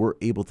 and we're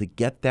able to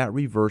get that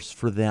reverse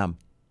for them.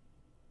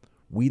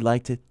 We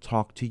like to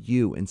talk to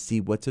you and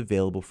see what's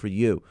available for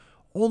you.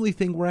 Only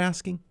thing we're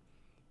asking,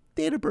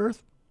 date of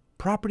birth,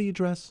 property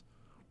address,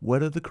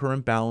 what are the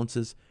current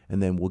balances,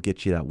 and then we'll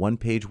get you that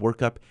one-page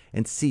workup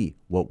and see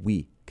what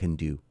we can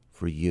do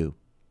for you.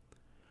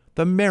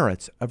 The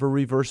merits of a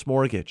reverse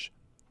mortgage.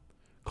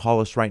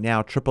 Call us right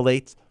now,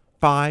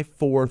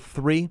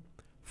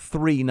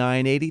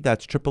 888-543-3980.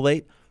 That's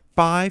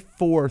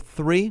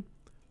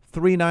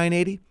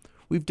 888-543-3980.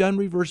 We've done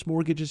reverse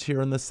mortgages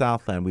here in the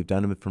Southland. We've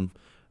done them from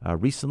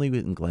recently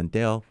in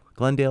Glendale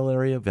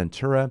area,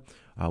 Ventura.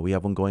 We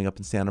have one going up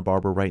in Santa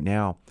Barbara right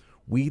now.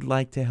 We'd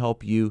like to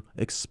help you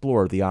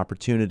explore the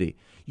opportunity.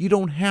 You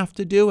don't have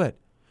to do it.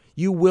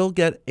 You will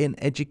get an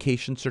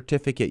education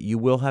certificate. You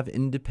will have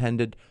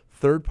independent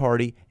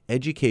third-party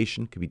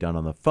education. It could be done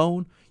on the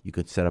phone. You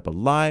could set up a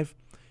live.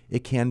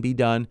 It can be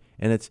done,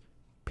 and it's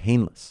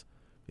painless.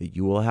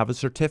 You will have a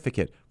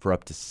certificate for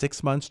up to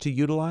 6 months to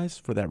utilize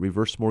for that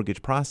reverse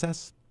mortgage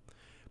process.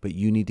 But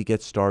you need to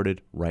get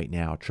started right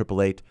now.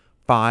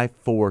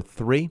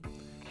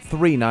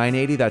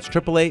 888-543-3980. That's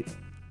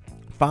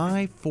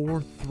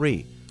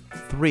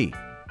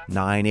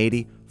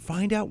 888-543-3980.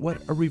 Find out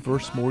what a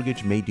reverse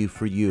mortgage may do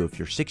for you. If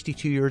you're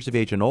 62 years of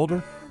age and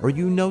older, or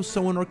you know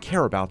someone or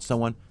care about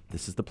someone,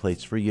 this is the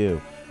place for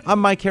you. I'm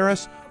Mike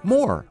Harris.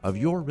 More of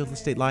your real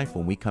estate life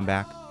when we come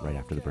back right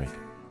after the break.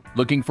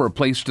 Looking for a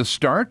place to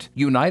start?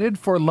 United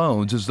for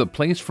Loans is the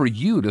place for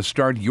you to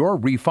start your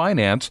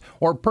refinance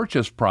or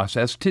purchase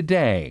process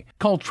today.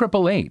 Call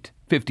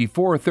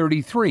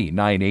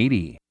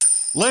 888-543-3980.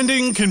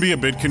 Lending can be a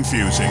bit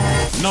confusing.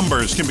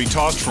 Numbers can be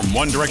tossed from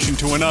one direction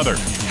to another.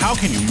 How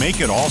can you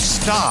make it all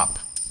stop?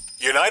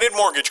 United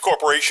Mortgage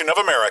Corporation of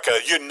America,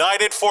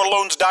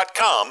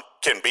 UnitedForLoans.com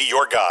can be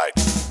your guide.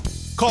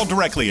 Call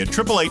directly at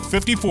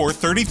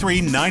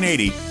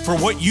 888-543-3980 for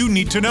what you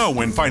need to know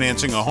when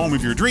financing a home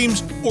of your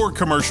dreams or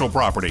commercial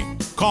property.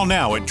 Call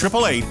now at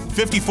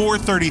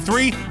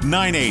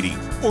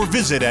 888-543-3980 or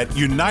visit at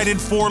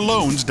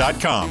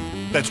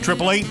UnitedForLoans.com. That's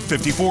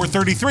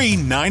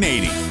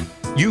 888-543-3980.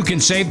 You can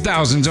save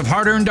thousands of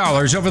hard-earned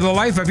dollars over the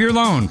life of your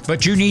loan,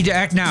 but you need to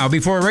act now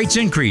before rates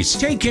increase.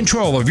 Take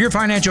control of your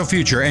financial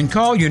future and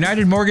call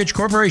United Mortgage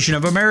Corporation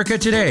of America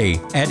today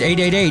at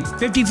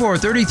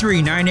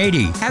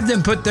 888-543-3980. Have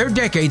them put their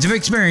decades of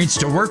experience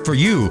to work for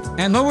you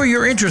and lower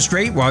your interest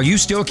rate while you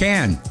still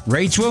can.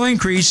 Rates will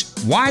increase.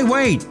 Why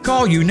wait?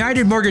 Call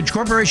United Mortgage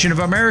Corporation of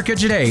America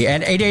today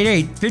at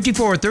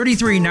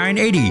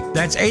 888-543-3980.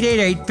 That's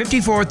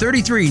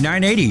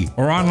 888-543-3980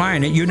 or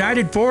online at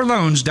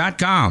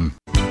UnitedForLoans.com.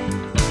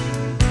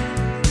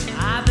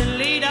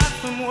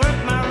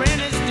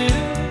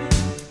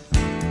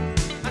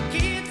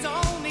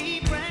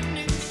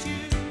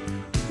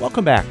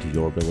 Welcome back to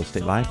Your Real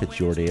Estate Life. It's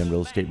Your Day on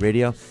Real Estate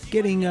Radio.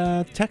 Getting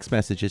text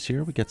messages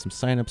here. We got some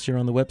signups here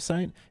on the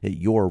website at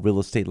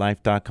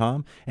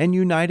yourrealestatelife.com and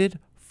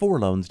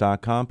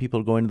UnitedForLoans.com.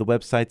 People are going to the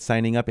website,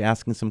 signing up,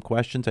 asking some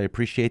questions. I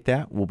appreciate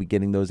that. We'll be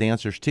getting those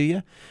answers to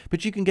you.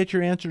 But you can get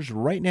your answers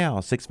right now.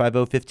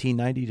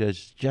 650-1590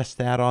 does just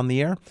that on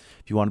the air.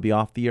 If you want to be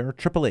off the air,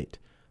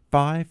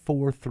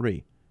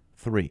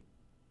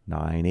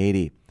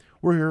 888-543-3980.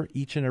 We're here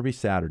each and every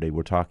Saturday.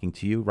 We're talking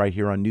to you right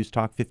here on News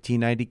Talk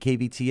 1590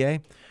 KVTA.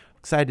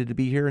 Excited to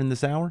be here in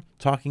this hour,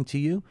 talking to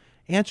you,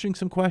 answering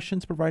some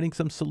questions, providing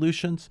some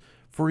solutions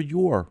for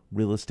your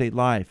real estate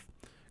life.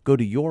 Go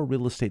to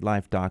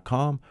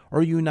yourrealestatelife.com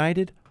or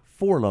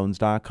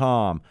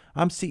UnitedForLoans.com.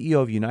 I'm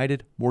CEO of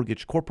United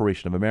Mortgage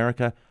Corporation of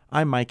America.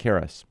 I'm Mike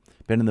Harris.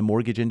 Been in the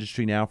mortgage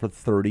industry now for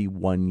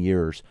 31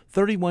 years.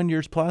 31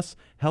 years plus,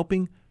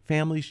 helping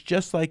families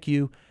just like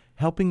you,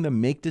 helping them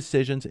make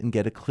decisions and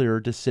get a clearer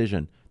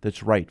decision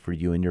that's right for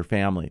you and your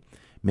family.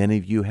 Many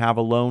of you have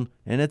a loan,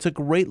 and it's a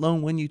great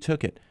loan when you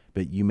took it,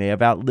 but you may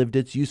have outlived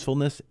its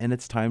usefulness, and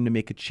it's time to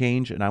make a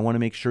change, and I want to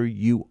make sure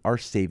you are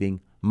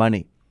saving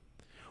money.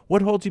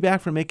 What holds you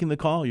back from making the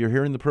call? You're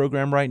hearing the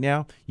program right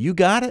now. You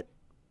got it.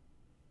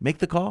 Make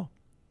the call.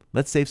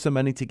 Let's save some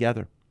money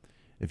together.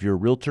 If you're a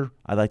realtor,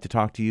 I'd like to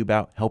talk to you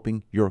about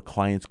helping your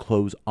clients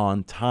close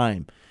on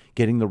time.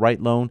 Getting the right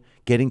loan,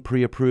 getting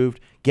pre-approved,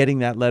 getting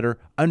that letter,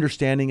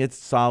 understanding it's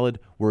solid.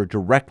 We're a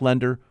direct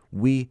lender.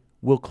 We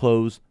will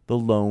close the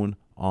loan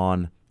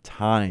on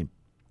time.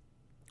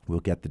 We'll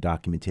get the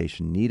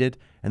documentation needed,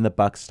 and the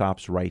buck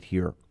stops right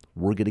here.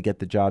 We're going to get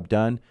the job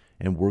done,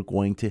 and we're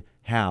going to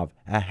have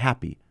a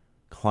happy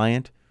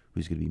client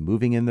who's going to be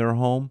moving in their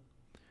home.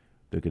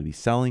 They're going to be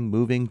selling,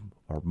 moving,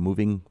 or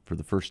moving for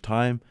the first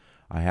time.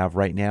 I have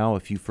right now a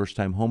few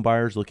first-time home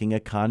buyers looking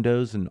at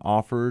condos and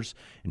offers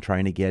and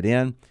trying to get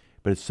in.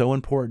 But it's so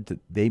important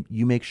that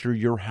you make sure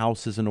your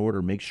house is in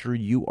order. Make sure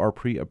you are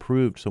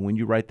pre-approved. So when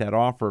you write that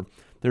offer,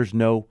 there's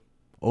no,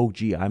 oh,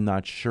 gee, I'm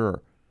not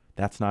sure.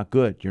 That's not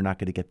good. You're not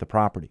going to get the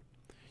property.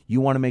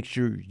 You want to make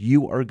sure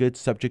you are good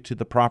subject to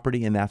the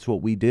property, and that's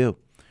what we do.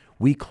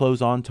 We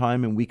close on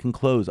time, and we can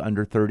close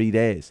under 30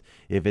 days.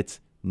 If it's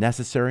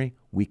necessary,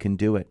 we can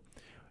do it.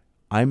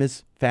 I'm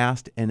as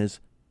fast and as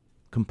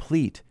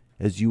complete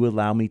as you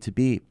allow me to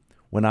be.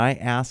 When I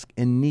ask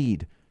and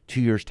need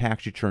 2 years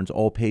tax returns,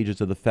 all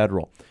pages of the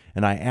federal,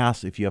 and I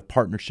ask if you have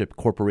partnership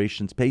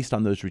corporations based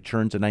on those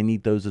returns, and I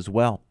need those as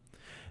well.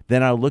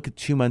 Then I'll look at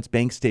 2 months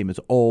bank statements,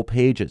 all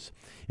pages.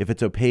 If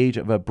it's a page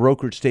of a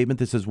brokerage statement,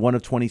 this is 1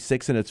 of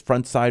 26 and it's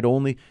front side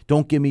only,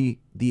 don't give me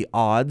the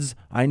odds.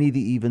 I need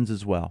the evens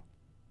as well.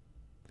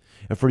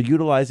 And for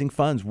utilizing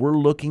funds, we're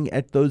looking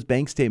at those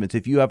bank statements.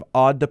 If you have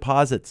odd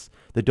deposits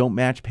that don't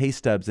match pay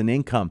stubs and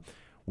income,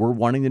 we're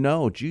wanting to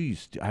know,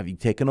 geez, have you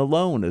taken a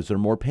loan? Is there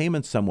more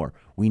payments somewhere?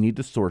 We need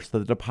to source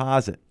the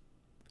deposit.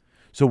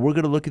 So we're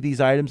going to look at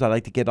these items. I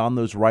like to get on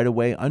those right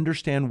away,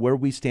 understand where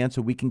we stand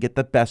so we can get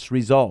the best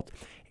result.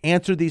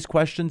 Answer these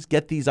questions,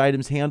 get these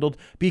items handled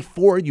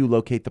before you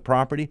locate the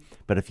property.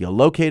 But if you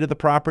located the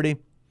property,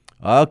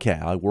 okay,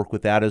 I'll work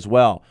with that as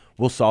well.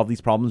 We'll solve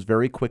these problems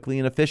very quickly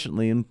and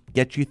efficiently and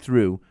get you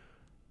through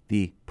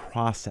the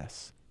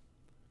process.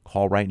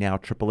 Call right now,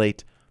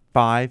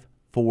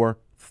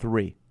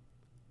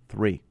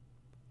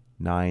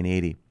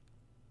 888-543-3980.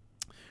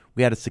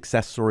 We had a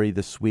success story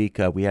this week.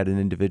 We had an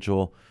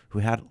individual who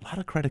had a lot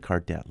of credit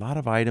card debt, a lot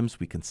of items.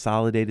 We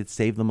consolidated,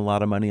 saved them a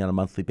lot of money on a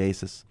monthly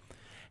basis.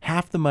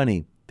 Half the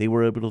money, they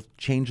were able to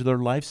change their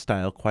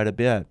lifestyle quite a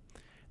bit.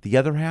 The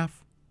other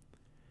half,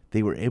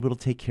 they were able to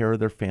take care of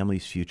their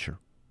family's future.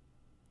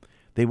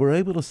 They were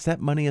able to set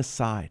money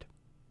aside.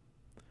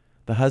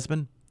 The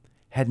husband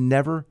had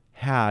never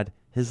had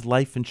his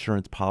life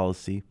insurance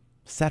policy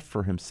set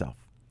for himself.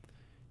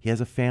 He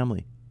has a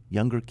family,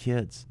 younger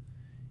kids.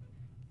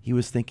 He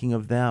was thinking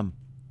of them.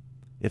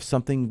 If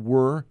something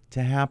were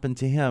to happen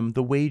to him,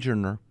 the wage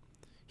earner,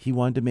 he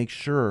wanted to make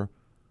sure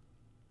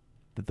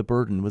that the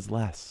burden was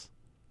less.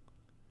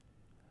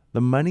 The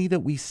money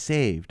that we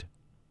saved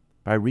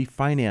by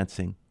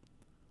refinancing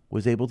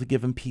was able to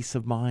give him peace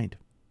of mind.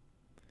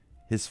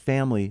 His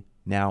family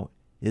now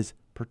is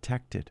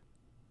protected.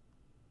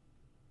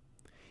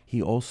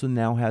 He also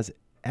now has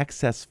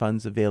excess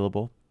funds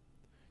available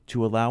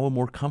to allow a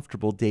more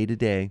comfortable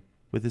day-to-day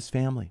with his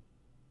family.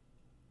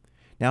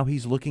 Now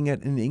he's looking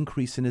at an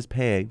increase in his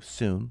pay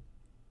soon.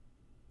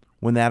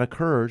 When that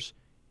occurs,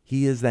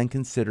 he is then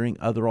considering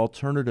other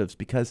alternatives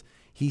because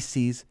he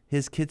sees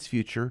his kids'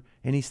 future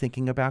and he's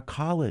thinking about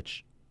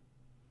college.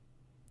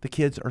 The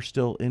kids are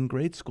still in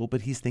grade school,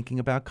 but he's thinking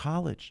about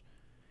college.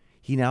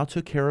 He now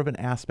took care of an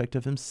aspect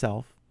of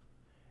himself,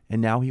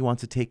 and now he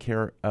wants to take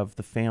care of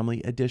the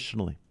family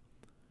additionally,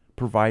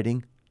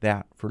 providing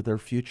that for their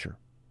future.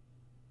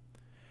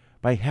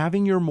 By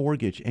having your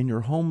mortgage and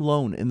your home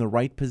loan in the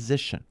right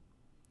position,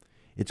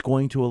 it's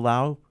going to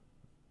allow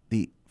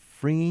the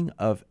freeing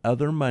of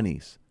other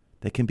monies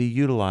that can be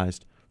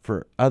utilized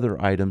for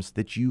other items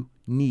that you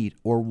need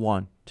or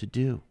want to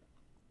do.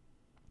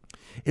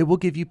 It will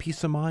give you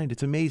peace of mind.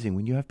 It's amazing.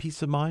 When you have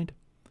peace of mind,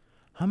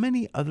 how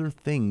many other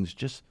things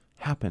just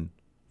happen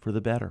for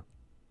the better?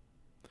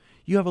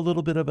 You have a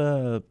little bit of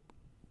a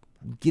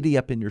giddy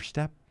up in your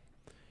step.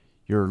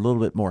 You're a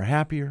little bit more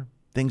happier.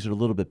 Things are a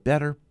little bit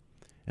better.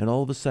 And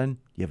all of a sudden,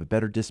 you have a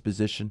better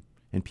disposition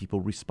and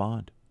people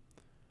respond.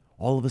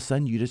 All of a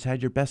sudden, you just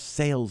had your best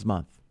sales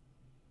month.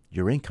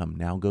 Your income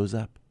now goes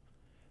up.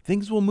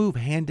 Things will move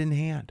hand in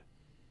hand.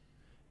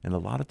 And a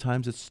lot of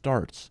times it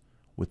starts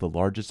with the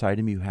largest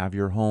item you have,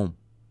 your home.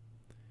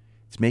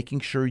 It's making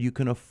sure you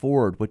can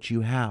afford what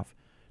you have,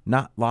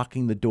 not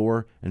locking the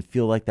door and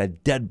feel like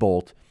that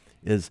deadbolt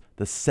is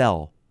the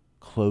cell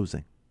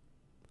closing.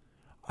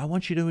 I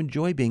want you to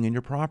enjoy being in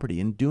your property,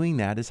 and doing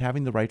that is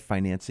having the right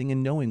financing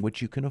and knowing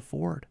what you can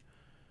afford.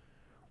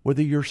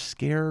 Whether you're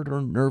scared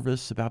or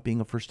nervous about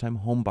being a first-time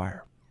home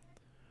buyer,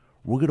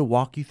 we're going to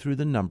walk you through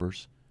the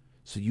numbers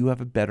so you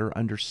have a better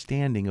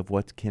understanding of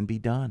what can be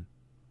done.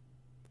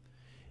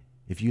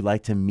 If you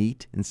like to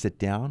meet and sit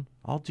down,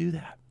 I'll do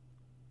that.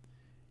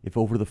 If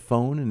over the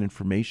phone and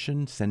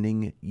information,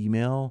 sending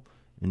email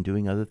and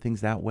doing other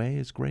things that way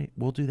is great,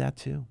 we'll do that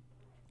too.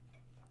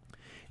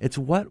 It's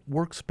what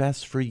works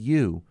best for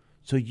you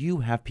so you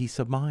have peace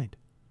of mind.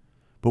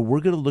 But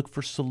we're going to look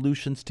for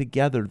solutions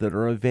together that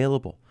are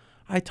available.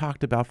 I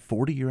talked about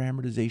 40-year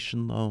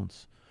amortization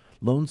loans,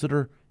 loans that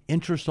are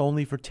interest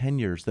only for 10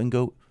 years, then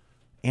go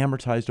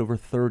amortized over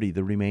 30,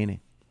 the remaining.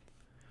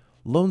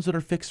 Loans that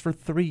are fixed for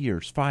 3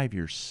 years, 5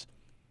 years,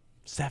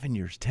 7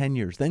 years, 10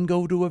 years, then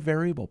go to a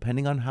variable,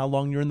 depending on how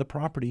long you're in the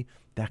property,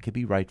 that could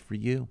be right for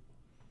you.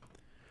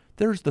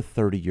 There's the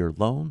 30-year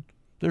loan.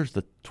 There's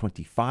the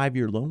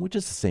 25-year loan, which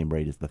is the same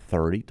rate as the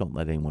 30. Don't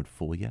let anyone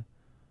fool you.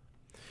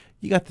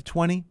 You got the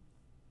 20,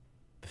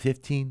 the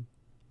 15,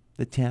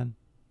 the 10.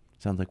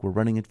 Sounds like we're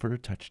running it for a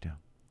touchdown.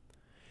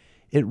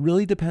 It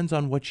really depends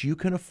on what you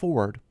can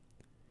afford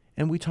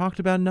And we talked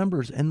about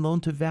numbers and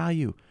loan to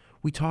value.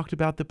 We talked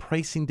about the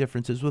pricing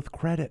differences with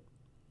credit.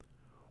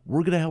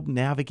 We're going to help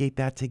navigate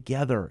that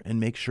together and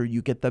make sure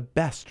you get the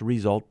best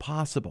result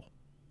possible.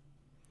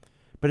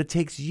 But it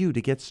takes you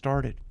to get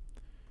started.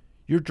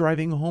 You're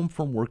driving home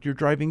from work. You're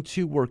driving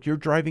to work. You're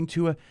driving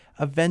to an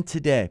event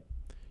today.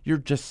 You're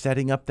just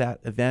setting up that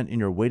event and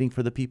you're waiting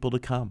for the people to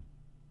come.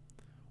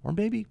 Or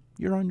maybe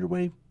you're on your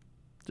way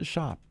to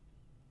shop.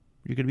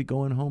 You're going to be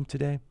going home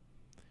today,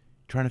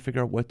 trying to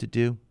figure out what to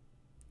do.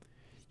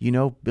 You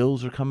know,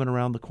 bills are coming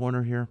around the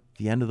corner here,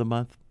 the end of the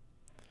month.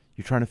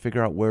 You're trying to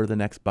figure out where the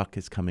next buck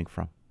is coming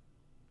from.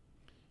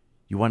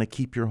 You want to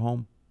keep your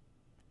home.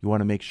 You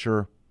want to make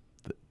sure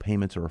the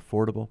payments are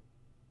affordable.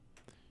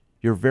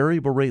 Your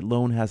variable rate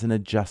loan has an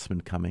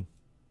adjustment coming.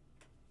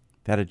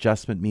 That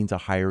adjustment means a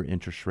higher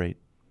interest rate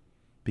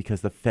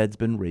because the Fed's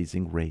been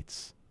raising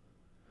rates.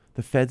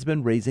 The Fed's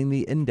been raising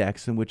the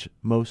index in which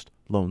most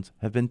loans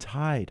have been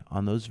tied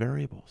on those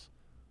variables.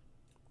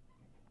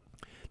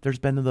 There's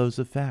been those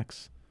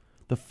effects.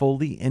 The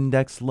fully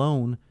indexed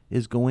loan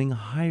is going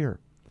higher.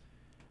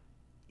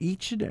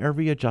 Each and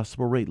every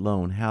adjustable rate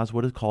loan has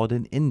what is called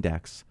an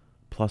index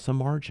plus a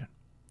margin.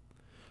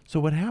 So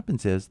what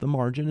happens is the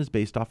margin is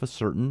based off a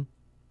certain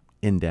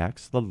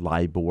index, the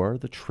LIBOR,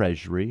 the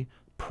Treasury,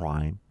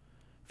 Prime,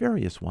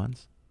 various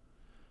ones.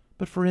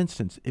 But for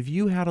instance, if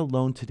you had a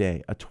loan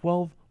today, a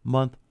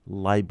 12-month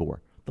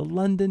LIBOR, the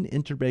London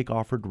Interbank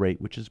Offered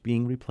Rate, which is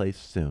being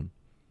replaced soon,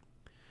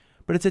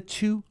 but it's at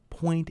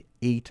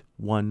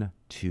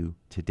 2.812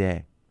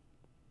 today.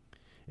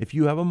 If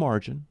you have a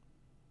margin,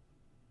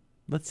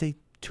 let's say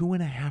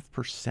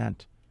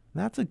 2.5%,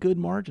 that's a good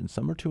margin.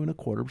 Some are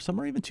 2.25%, some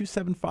are even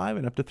 2.75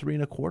 and up to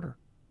 3.25%.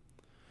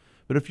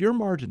 But if your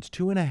margin's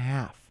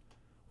 2.5,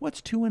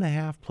 what's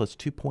 2.5 plus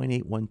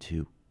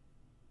 2.812?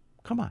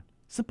 Come on,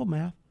 simple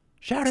math.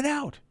 Shout it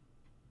out.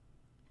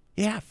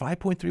 Yeah,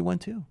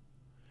 5.312.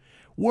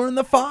 We're in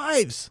the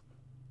fives,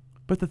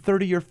 but the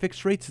 30-year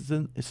fixed rates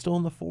is still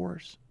in the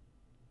fours.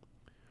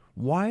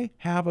 Why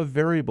have a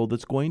variable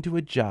that's going to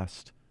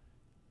adjust?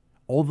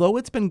 Although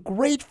it's been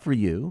great for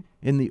you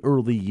in the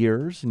early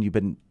years and you've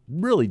been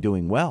really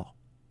doing well,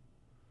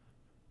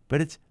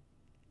 but it's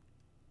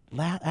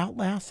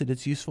outlasted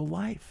its useful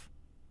life.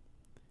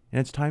 And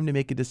it's time to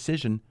make a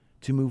decision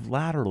to move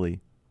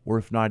laterally, or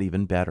if not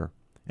even better,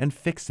 and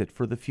fix it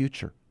for the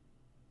future.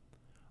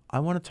 I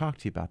want to talk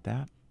to you about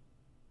that.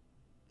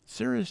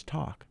 Serious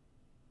talk.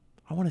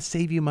 I want to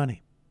save you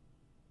money.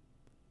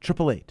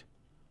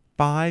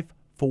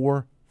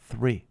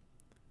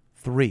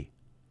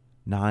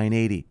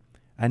 888-543-3980.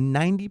 A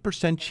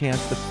 90%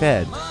 chance the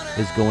Fed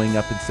is going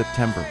up in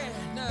September.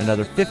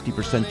 Another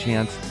 50%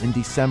 chance in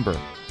December.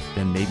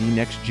 Then maybe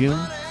next June,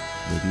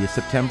 maybe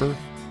September,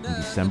 and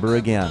December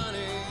again.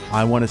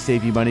 I want to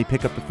save you money.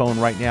 Pick up the phone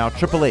right now.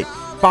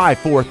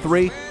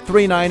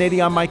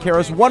 888-543-3980. I'm Mike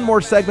Harris. One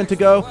more segment to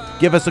go.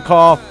 Give us a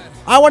call.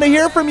 I want to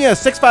hear from you.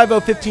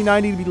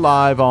 650-1590 to be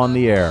live on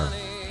the air.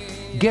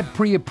 Get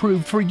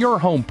pre-approved for your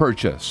home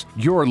purchase.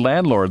 Your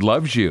landlord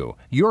loves you.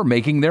 You're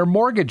making their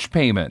mortgage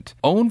payment.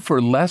 Own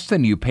for less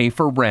than you pay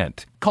for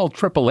rent. Call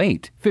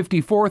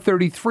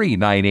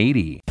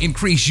 888-5433-980.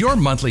 Increase your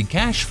monthly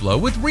cash flow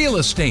with real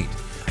estate.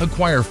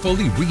 Acquire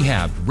fully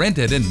rehabbed,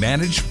 rented, and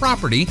managed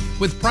property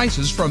with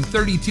prices from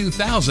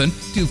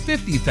 $32,000 to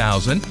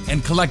 $50,000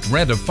 and collect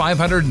rent of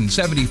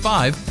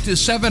 $575 to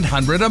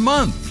 $700 a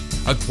month.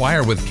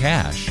 Acquire with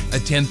cash, a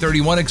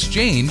 1031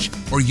 exchange,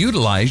 or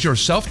utilize your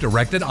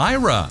self-directed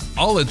IRA.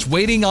 All it's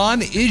waiting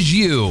on is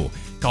you.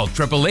 Call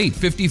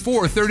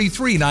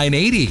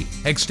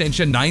 888-5433-980,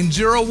 extension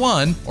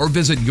 901, or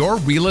visit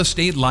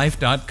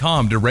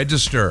yourrealestatelife.com to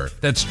register.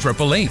 That's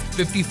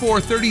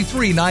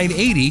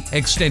 888-5433-980,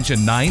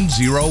 extension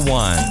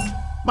 901.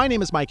 My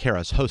name is Mike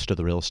Harris, host of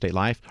The Real Estate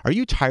Life. Are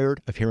you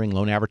tired of hearing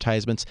loan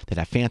advertisements that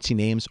have fancy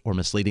names or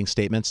misleading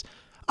statements?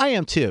 I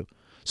am too.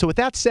 So with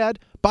that said,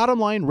 bottom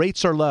line,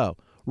 rates are low.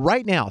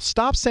 Right now,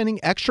 stop sending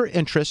extra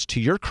interest to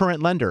your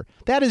current lender.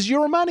 That is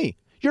your money.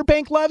 Your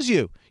bank loves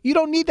you. You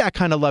don't need that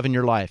kind of love in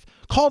your life.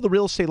 Call The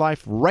Real Estate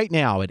Life right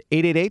now at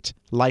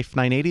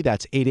 888-LIFE-980.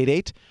 That's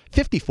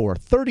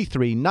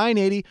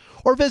 888-5433-980.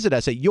 Or visit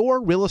us at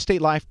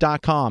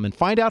yourrealestatelife.com and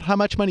find out how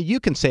much money you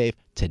can save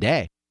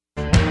today.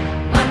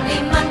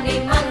 Money, money,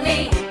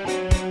 money.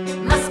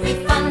 Must be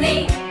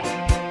funny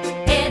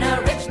in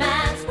a rich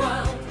man's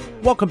world.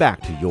 Welcome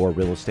back to Your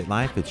Real Estate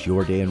Life. It's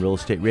your day in real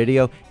estate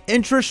radio.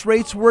 Interest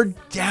rates were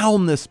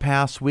down this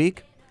past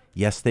week.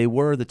 Yes, they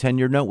were. The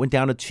 10-year note went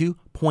down to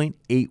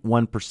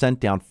 2.81%,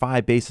 down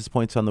 5 basis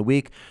points on the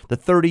week. The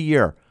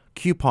 30-year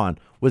coupon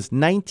was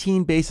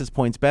 19 basis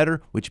points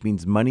better, which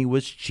means money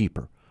was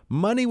cheaper.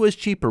 Money was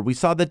cheaper. We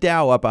saw the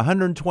Dow up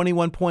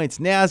 121 points.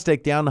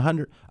 NASDAQ down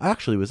 100.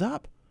 Actually, it was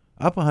up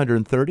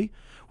 130.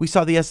 We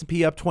saw the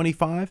S&P up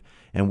 25,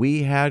 and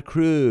we had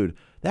crude.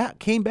 That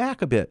came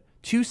back a bit,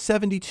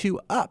 272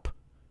 up.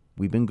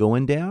 We've been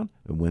going down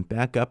and went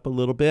back up a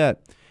little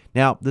bit.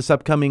 Now, this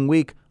upcoming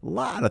week, A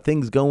lot of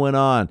things going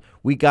on.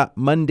 We got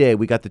Monday,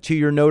 we got the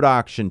 2-year note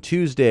auction.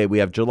 Tuesday, we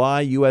have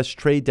July U.S.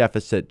 trade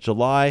deficit,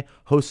 July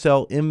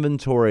wholesale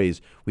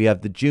inventories. We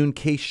have the June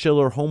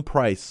Case-Shiller home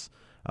price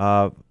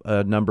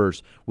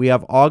numbers. We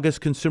have August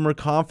consumer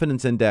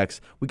confidence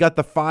index. We got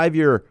the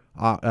 5-year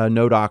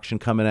note auction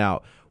coming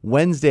out.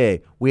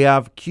 Wednesday, we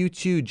have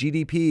Q2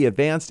 GDP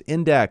advanced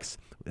index.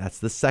 That's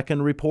the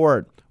second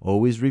report,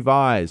 always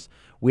revised.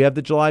 We have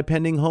the July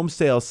pending home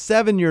sales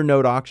 7-year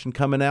note auction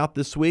coming out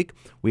this week.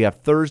 We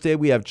have Thursday,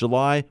 we have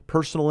July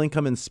personal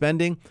income and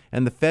spending,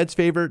 and the Fed's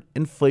favorite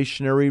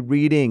inflationary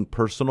reading,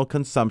 personal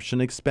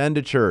consumption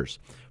expenditures.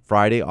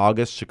 Friday,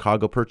 August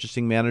Chicago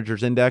Purchasing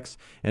Managers Index,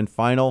 and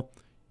final,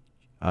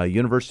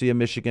 University of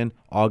Michigan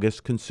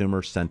August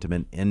Consumer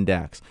Sentiment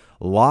Index.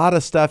 A lot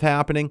of stuff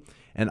happening,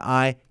 and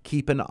I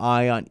keep an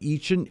eye on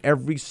each and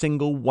every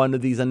single one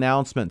of these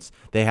announcements.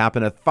 They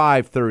happen at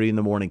 5:30 in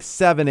the morning,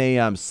 7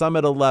 a.m., some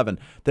at 11.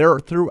 They're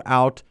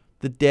throughout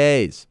the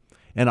days.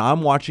 And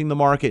I'm watching the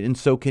market, and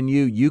so can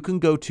you. You can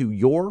go to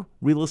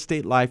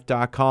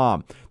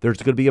yourrealestatelife.com. There's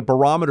going to be a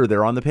barometer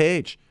there on the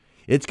page.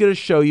 It's going to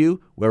show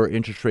you where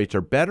interest rates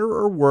are better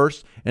or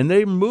worse, and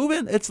they're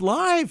moving. It's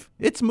live.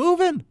 It's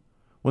moving.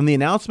 When the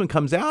announcement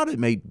comes out, it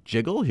may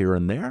jiggle here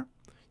and there.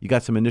 You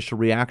got some initial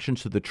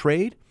reactions to the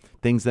trade.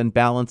 Things then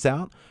balance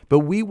out. But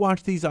we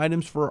watch these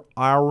items for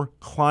our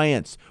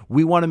clients.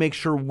 We want to make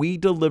sure we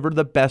deliver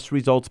the best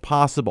results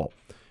possible.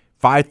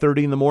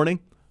 5:30 in the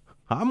morning,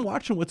 I'm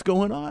watching what's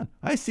going on.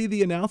 I see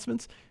the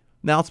announcements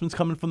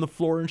coming from the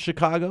floor in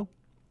Chicago,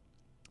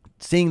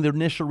 seeing the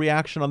initial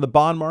reaction on the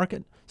bond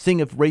market, seeing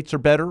if rates are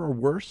better or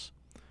worse.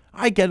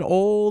 I get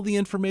all the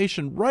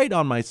information right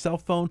on my cell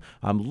phone.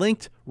 I'm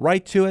linked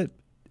right to it.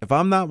 If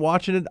I'm not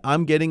watching it,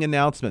 I'm getting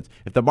announcements.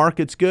 If the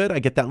market's good, I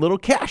get that little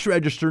cash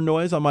register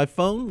noise on my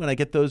phone when I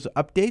get those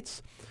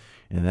updates.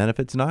 And then if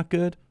it's not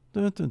good,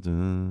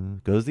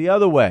 goes the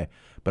other way.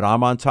 But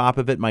I'm on top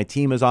of it. My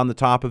team is on the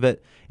top of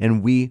it.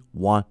 And we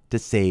want to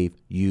save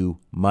you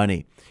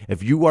money.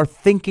 If you are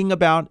thinking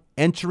about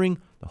entering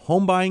the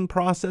home buying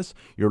process,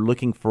 you're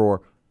looking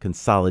for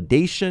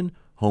consolidation,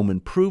 home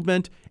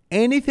improvement,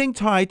 anything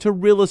tied to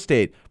real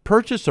estate,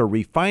 purchase or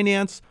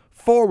refinance,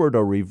 forward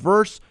or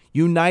reverse,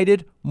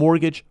 United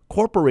Mortgage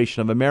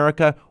Corporation of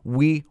America,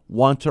 we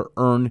want to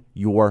earn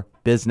your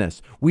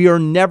business. We are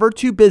never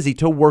too busy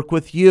to work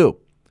with you.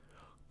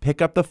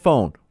 Pick up the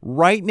phone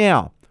right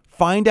now.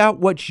 Find out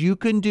what you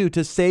can do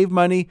to save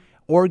money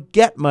or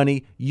get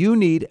money you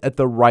need at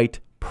the right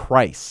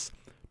price.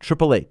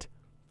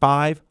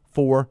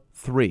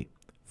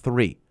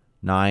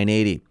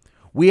 888-543-3980.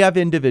 We have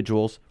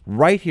individuals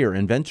right here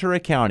in Ventura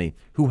County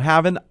who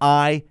have an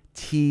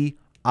ITIN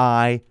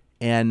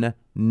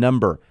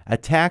number, a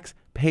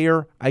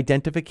taxpayer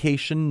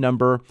identification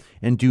number,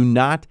 and do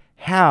not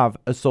have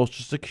a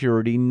Social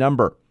Security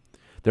number.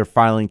 They're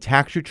filing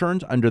tax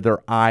returns under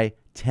their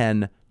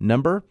I-10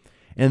 number,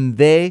 and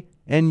they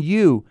and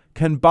you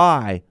can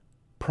buy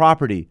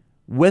property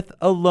with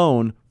a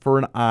loan for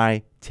an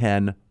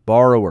I-10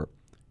 borrower.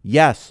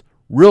 Yes,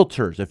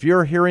 realtors, if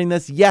you're hearing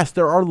this, yes,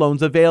 there are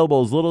loans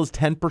available as little as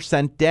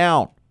 10%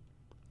 down.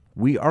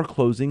 We are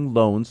closing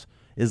loans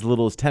as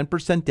little as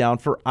 10% down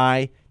for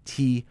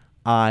ITIN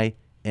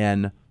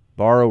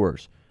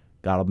borrowers.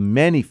 Got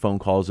many phone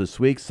calls this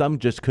week. Some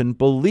just couldn't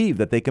believe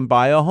that they can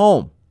buy a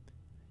home.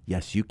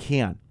 Yes, you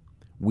can.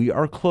 We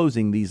are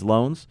closing these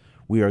loans.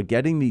 We are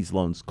getting these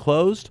loans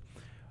closed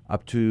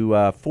up to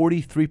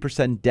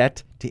 43%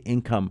 debt to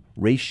income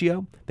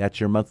ratio. That's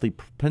your monthly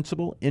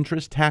principal,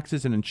 interest,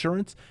 taxes, and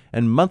insurance,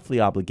 and monthly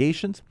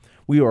obligations.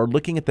 We are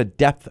looking at the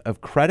depth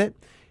of credit.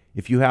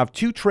 If you have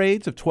 2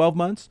 trades of 12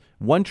 months,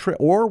 one trade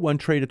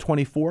of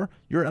 24,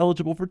 you're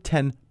eligible for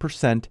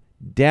 10%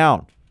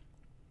 down.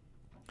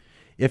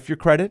 If your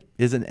credit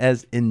isn't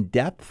as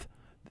in-depth,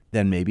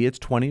 then maybe it's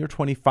 20 or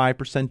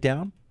 25%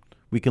 down.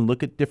 We can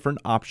look at different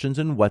options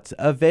and what's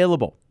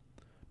available.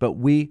 But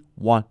we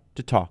want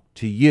to talk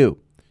to you.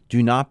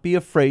 Do not be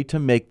afraid to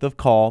make the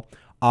call.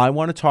 I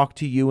want to talk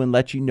to you and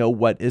let you know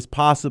what is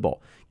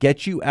possible.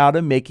 Get you out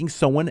of making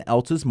someone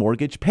else's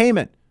mortgage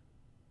payment.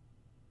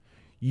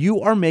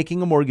 You are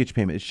making a mortgage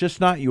payment. It's just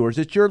not yours.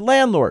 It's your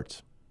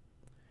landlord's.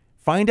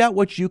 Find out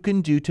what you can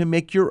do to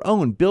make your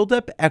own. Build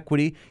up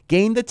equity.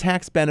 Gain the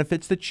tax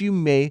benefits that you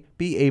may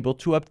be able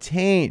to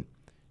obtain.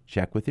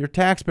 Check with your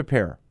tax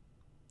preparer.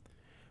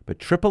 But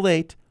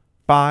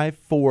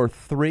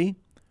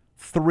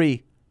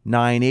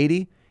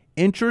 888-543-3980.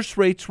 Interest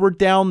rates were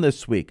down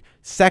this week.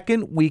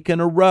 Second week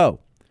in a row.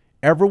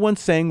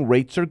 Everyone's saying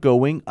rates are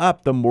going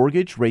up. The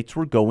mortgage rates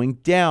were going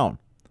down.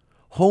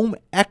 Home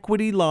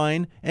equity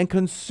line and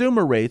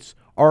consumer rates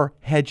are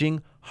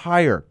hedging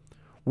higher.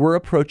 We're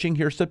approaching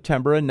here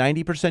September, a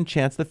 90%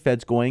 chance the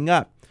Fed's going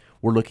up.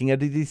 We're looking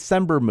at a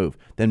December move,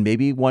 then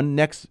maybe one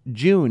next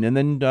June, and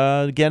then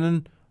again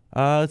in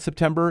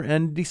September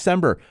and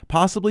December.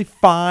 Possibly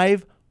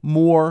 5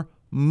 more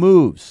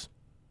moves.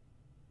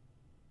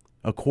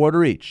 A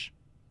quarter each.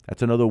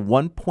 That's another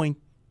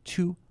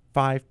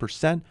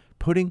 1.25%,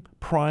 putting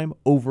prime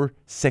over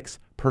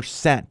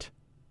 6%.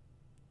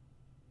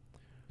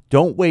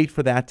 Don't wait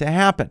for that to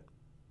happen.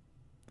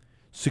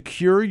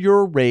 Secure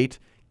your rate,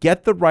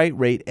 get the right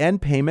rate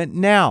and payment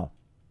now.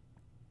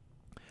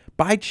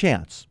 By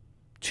chance,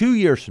 2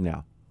 years from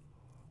now,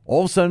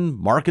 all of a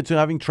sudden markets are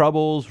having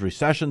troubles,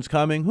 recession's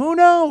coming, who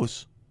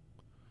knows?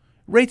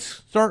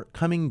 Rates start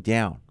coming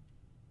down.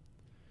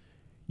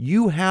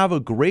 You have a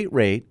great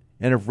rate,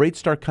 and if rates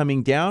start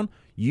coming down,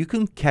 you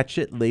can catch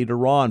it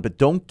later on, but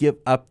don't give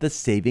up the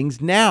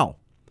savings now.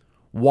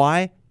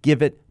 Why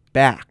give it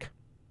back?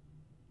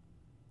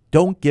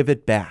 Don't give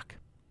it back.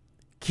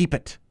 Keep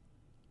it.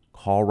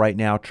 Call right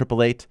now,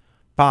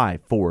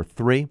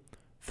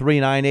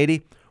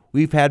 888-543-3980.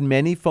 We've had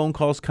many phone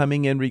calls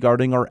coming in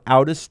regarding our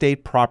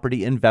out-of-state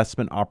property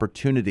investment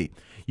opportunity.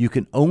 You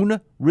can own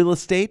real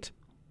estate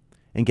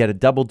and get a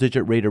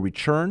double-digit rate of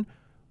return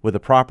with a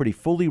property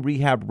fully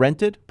rehab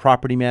rented,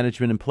 property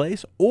management in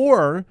place,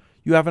 or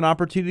you have an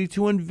opportunity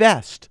to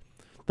invest.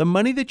 The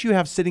money that you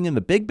have sitting in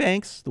the big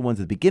banks, the ones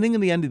at the beginning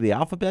and the end of the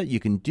alphabet, you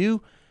can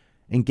do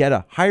and get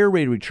a higher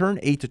rate of return,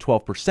 8 to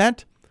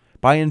 12%,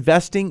 by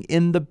investing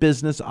in the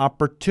business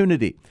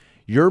opportunity.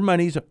 Your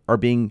monies are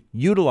being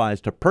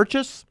utilized to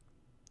purchase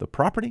the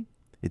property.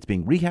 It's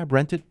being rehab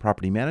rented,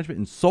 property management,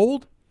 and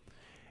sold.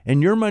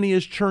 And your money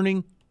is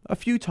churning a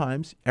few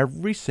times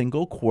every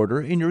single quarter,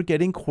 and you're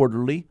getting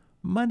quarterly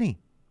money.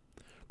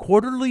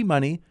 Quarterly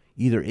money,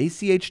 either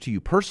ACH to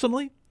you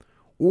personally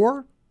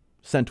or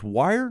sent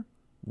wire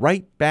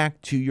right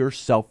back to your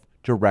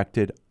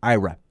self-directed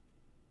IRA.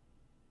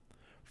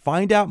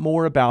 Find out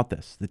more about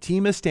this. The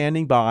team is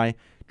standing by.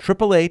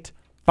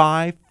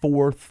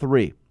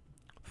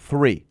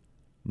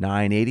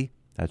 888-543-3980.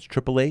 That's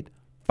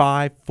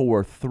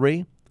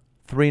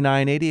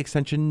 888-543-3980,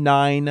 extension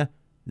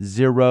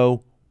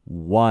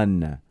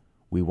 901.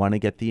 We want to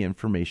get the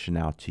information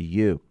out to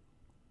you.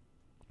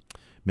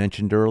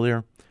 Mentioned earlier,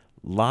 a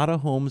lot of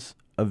homes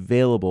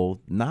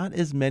available, not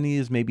as many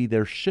as maybe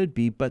there should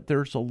be, but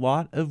there's a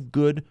lot of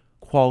good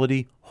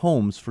quality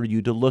homes for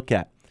you to look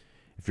at.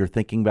 If you're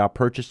thinking about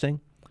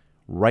purchasing,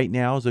 right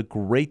now is a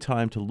great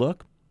time to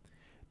look.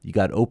 You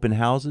got open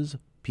houses,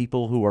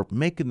 people who are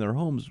making their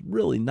homes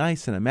really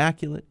nice and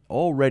immaculate,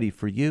 all ready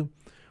for you,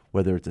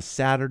 whether it's a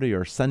Saturday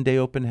or Sunday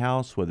open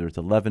house, whether it's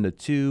 11 to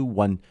 2,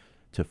 1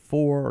 to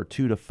 4, or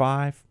 2 to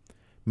 5.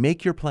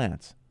 Make your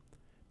plans.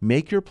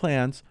 Make your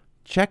plans.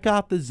 Check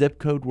out the zip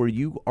code where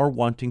you are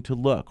wanting to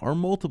look, or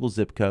multiple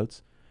zip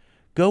codes.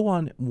 Go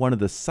on one of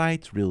the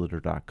sites,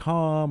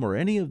 Realtor.com, or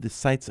any of the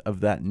sites of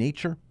that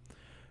nature.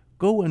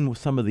 Go in with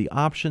some of the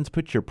options.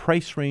 Put your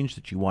price range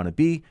that you want to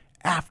be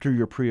after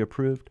you're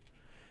pre-approved.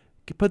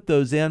 Put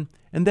those in.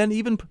 And then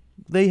even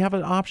they have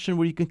an option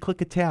where you can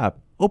click a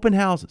tab. Open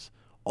houses.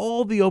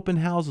 All the open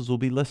houses will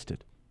be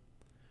listed.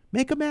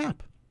 Make a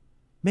map.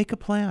 Make a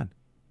plan.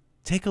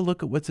 Take a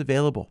look at what's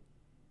available.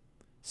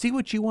 See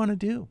what you want to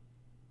do.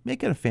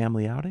 Make it a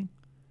family outing.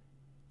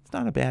 It's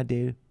not a bad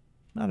day,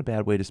 not a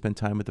bad way to spend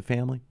time with the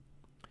family.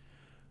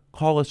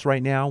 Call us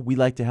right now. We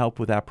like to help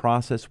with that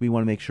process. We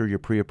want to make sure you're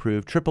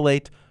pre-approved.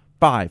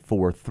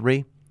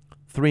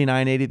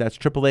 888-543-3980. That's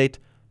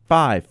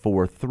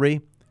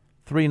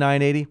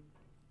 888-543-3980.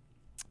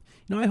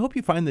 I hope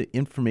you find the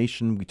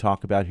information we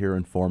talk about here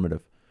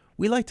informative.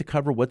 We like to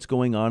cover what's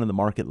going on in the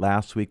market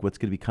last week, what's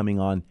going to be coming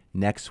on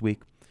next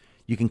week.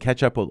 You can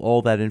catch up with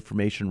all that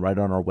information right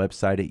on our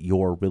website at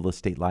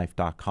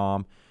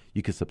yourrealestatelife.com.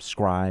 You can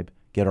subscribe,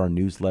 get our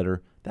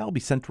newsletter. That will be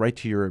sent right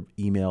to your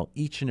email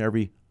each and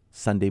every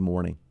Sunday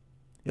morning.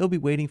 It'll be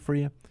waiting for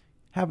you.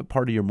 Have it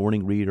part of your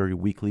morning read or your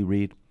weekly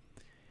read.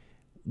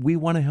 We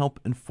want to help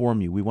inform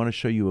you. We want to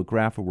show you a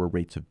graph of where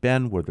rates have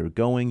been, where they're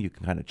going. You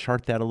can kind of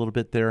chart that a little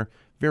bit there.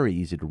 Very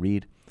easy to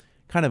read.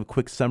 Kind of a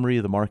quick summary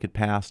of the market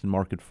past and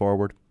market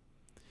forward.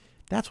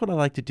 That's what I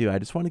like to do. I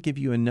just want to give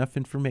you enough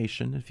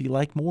information. If you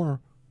like more,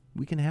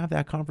 we can have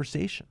that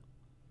conversation.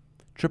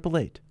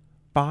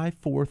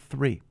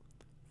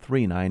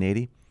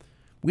 888-543-3980.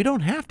 We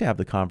don't have to have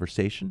the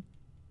conversation.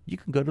 You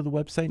can go to the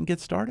website and get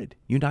started.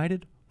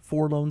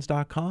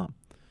 UnitedForLoans.com.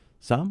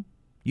 Some,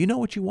 you know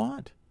what you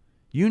want.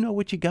 You know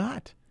what you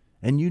got.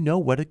 And you know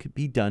what it could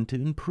be done to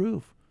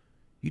improve.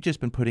 You've just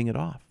been putting it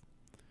off.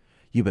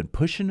 You've been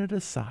pushing it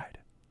aside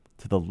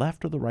to the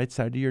left or the right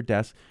side of your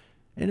desk,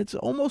 and it's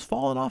almost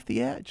fallen off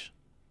the edge.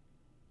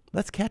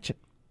 Let's catch it,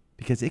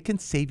 because it can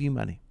save you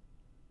money.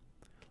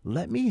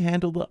 Let me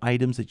handle the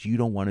items that you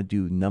don't want to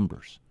do,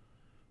 numbers.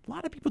 A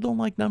lot of people don't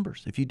like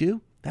numbers. If you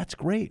do, that's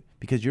great,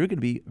 because you're going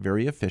to be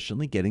very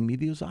efficiently getting me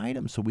those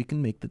items so we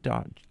can get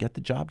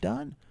the job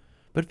done.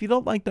 But if you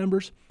don't like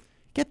numbers,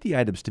 get the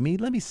items to me.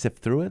 Let me sift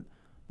through it.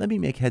 Let me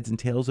make heads and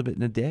tails of it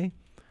in a day.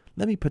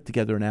 Let me put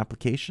together an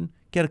application,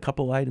 get a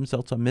couple items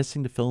else I'm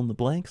missing to fill in the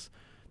blanks.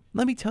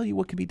 Let me tell you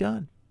what can be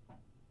done.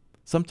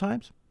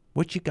 Sometimes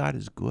what you got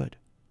is good,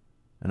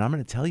 and I'm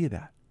going to tell you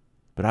that.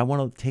 But I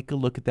want to take a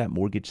look at that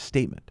mortgage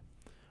statement.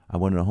 I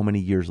want to know how many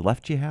years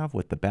left you have,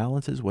 what the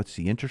balance is, what's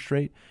the interest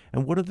rate,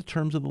 and what are the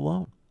terms of the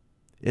loan.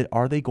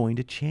 Are they going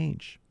to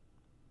change?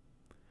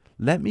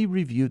 Let me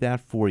review that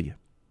for you.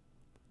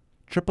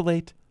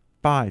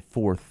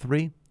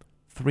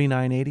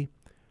 888-543-3980.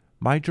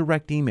 my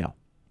direct email,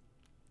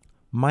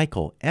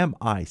 Michael,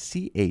 M-I-C-H-A-E-L,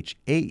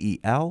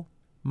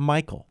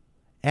 Michael,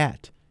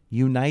 at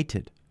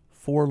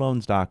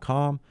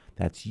UnitedForLoans.com.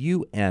 That's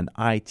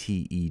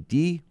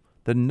UNITED,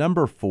 the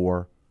number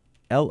 4,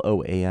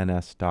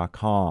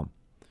 LOANS.com.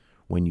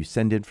 When you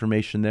send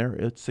information there,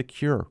 it's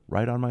secure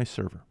right on my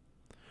server.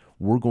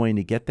 We're going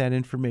to get that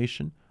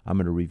information. I'm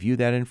going to review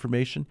that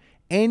information.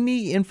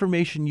 Any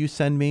information you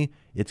send me,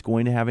 it's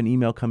going to have an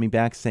email coming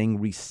back saying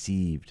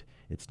received.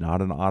 It's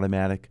not an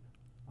automatic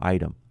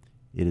item.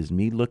 It is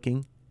me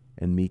looking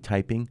and me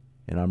typing,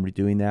 and I'm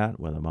doing that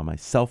whether I'm on my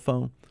cell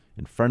phone,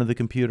 in front of the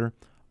computer.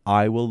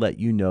 I will let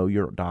you know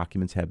your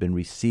documents have been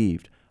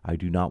received. I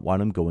do not want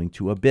them going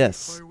to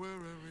Abyss.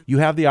 You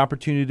have the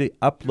opportunity to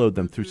upload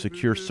them through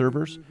secure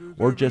servers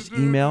or just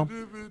email,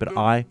 but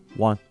I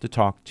want to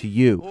talk to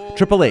you.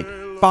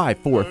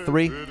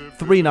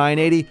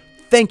 888-543-3980.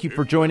 Thank you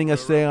for joining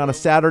us today on a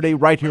Saturday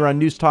right here on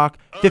News Talk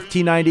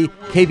 1590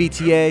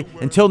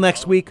 KVTA. Until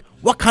next week,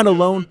 what kind of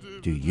loan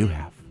do you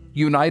have?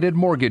 United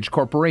Mortgage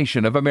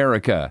Corporation of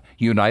America,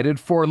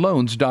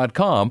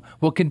 UnitedForLoans.com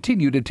will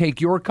continue to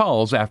take your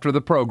calls after the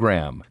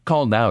program.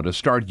 Call now to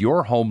start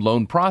your home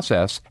loan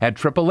process at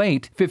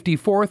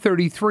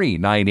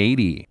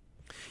 888-543-3980.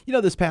 You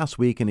know, this past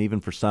week, and even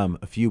for some,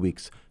 a few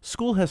weeks,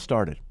 school has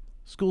started.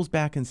 School's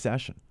back in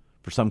session.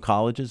 For some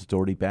colleges, it's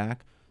already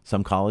back.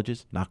 Some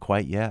colleges, not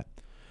quite yet.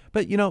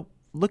 But, you know,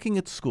 looking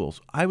at schools,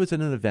 I was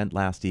at an event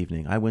last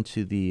evening. I went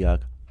to the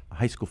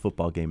high school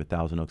football game at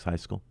Thousand Oaks High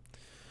School.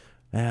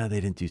 They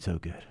didn't do so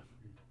good.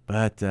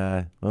 But,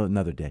 well,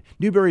 another day.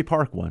 Newbury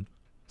Park won.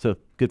 So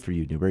good for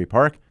you, Newbury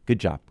Park. Good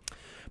job.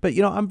 But,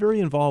 you know, I'm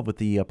very involved with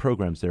the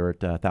programs there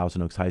at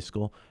Thousand Oaks High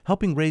School,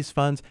 helping raise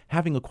funds,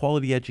 having a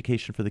quality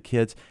education for the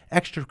kids,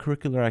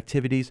 extracurricular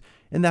activities,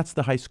 and that's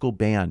the high school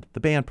band, the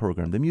band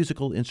program, the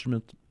musical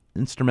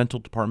instrumental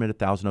department at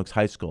Thousand Oaks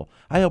High School.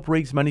 I help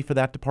raise money for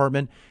that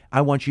department. I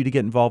want you to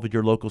get involved with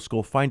your local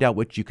school. Find out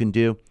what you can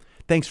do.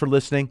 Thanks for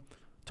listening.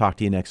 Talk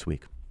to you next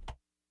week.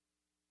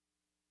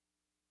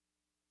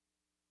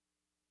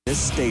 This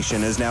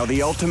station is now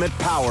the ultimate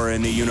power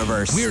in the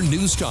universe. We're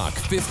News Talk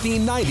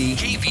 1590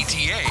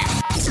 KVTA.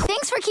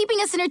 Thanks for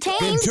keeping us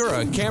entertained.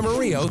 Ventura,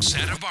 Camarillo,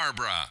 Santa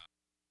Barbara.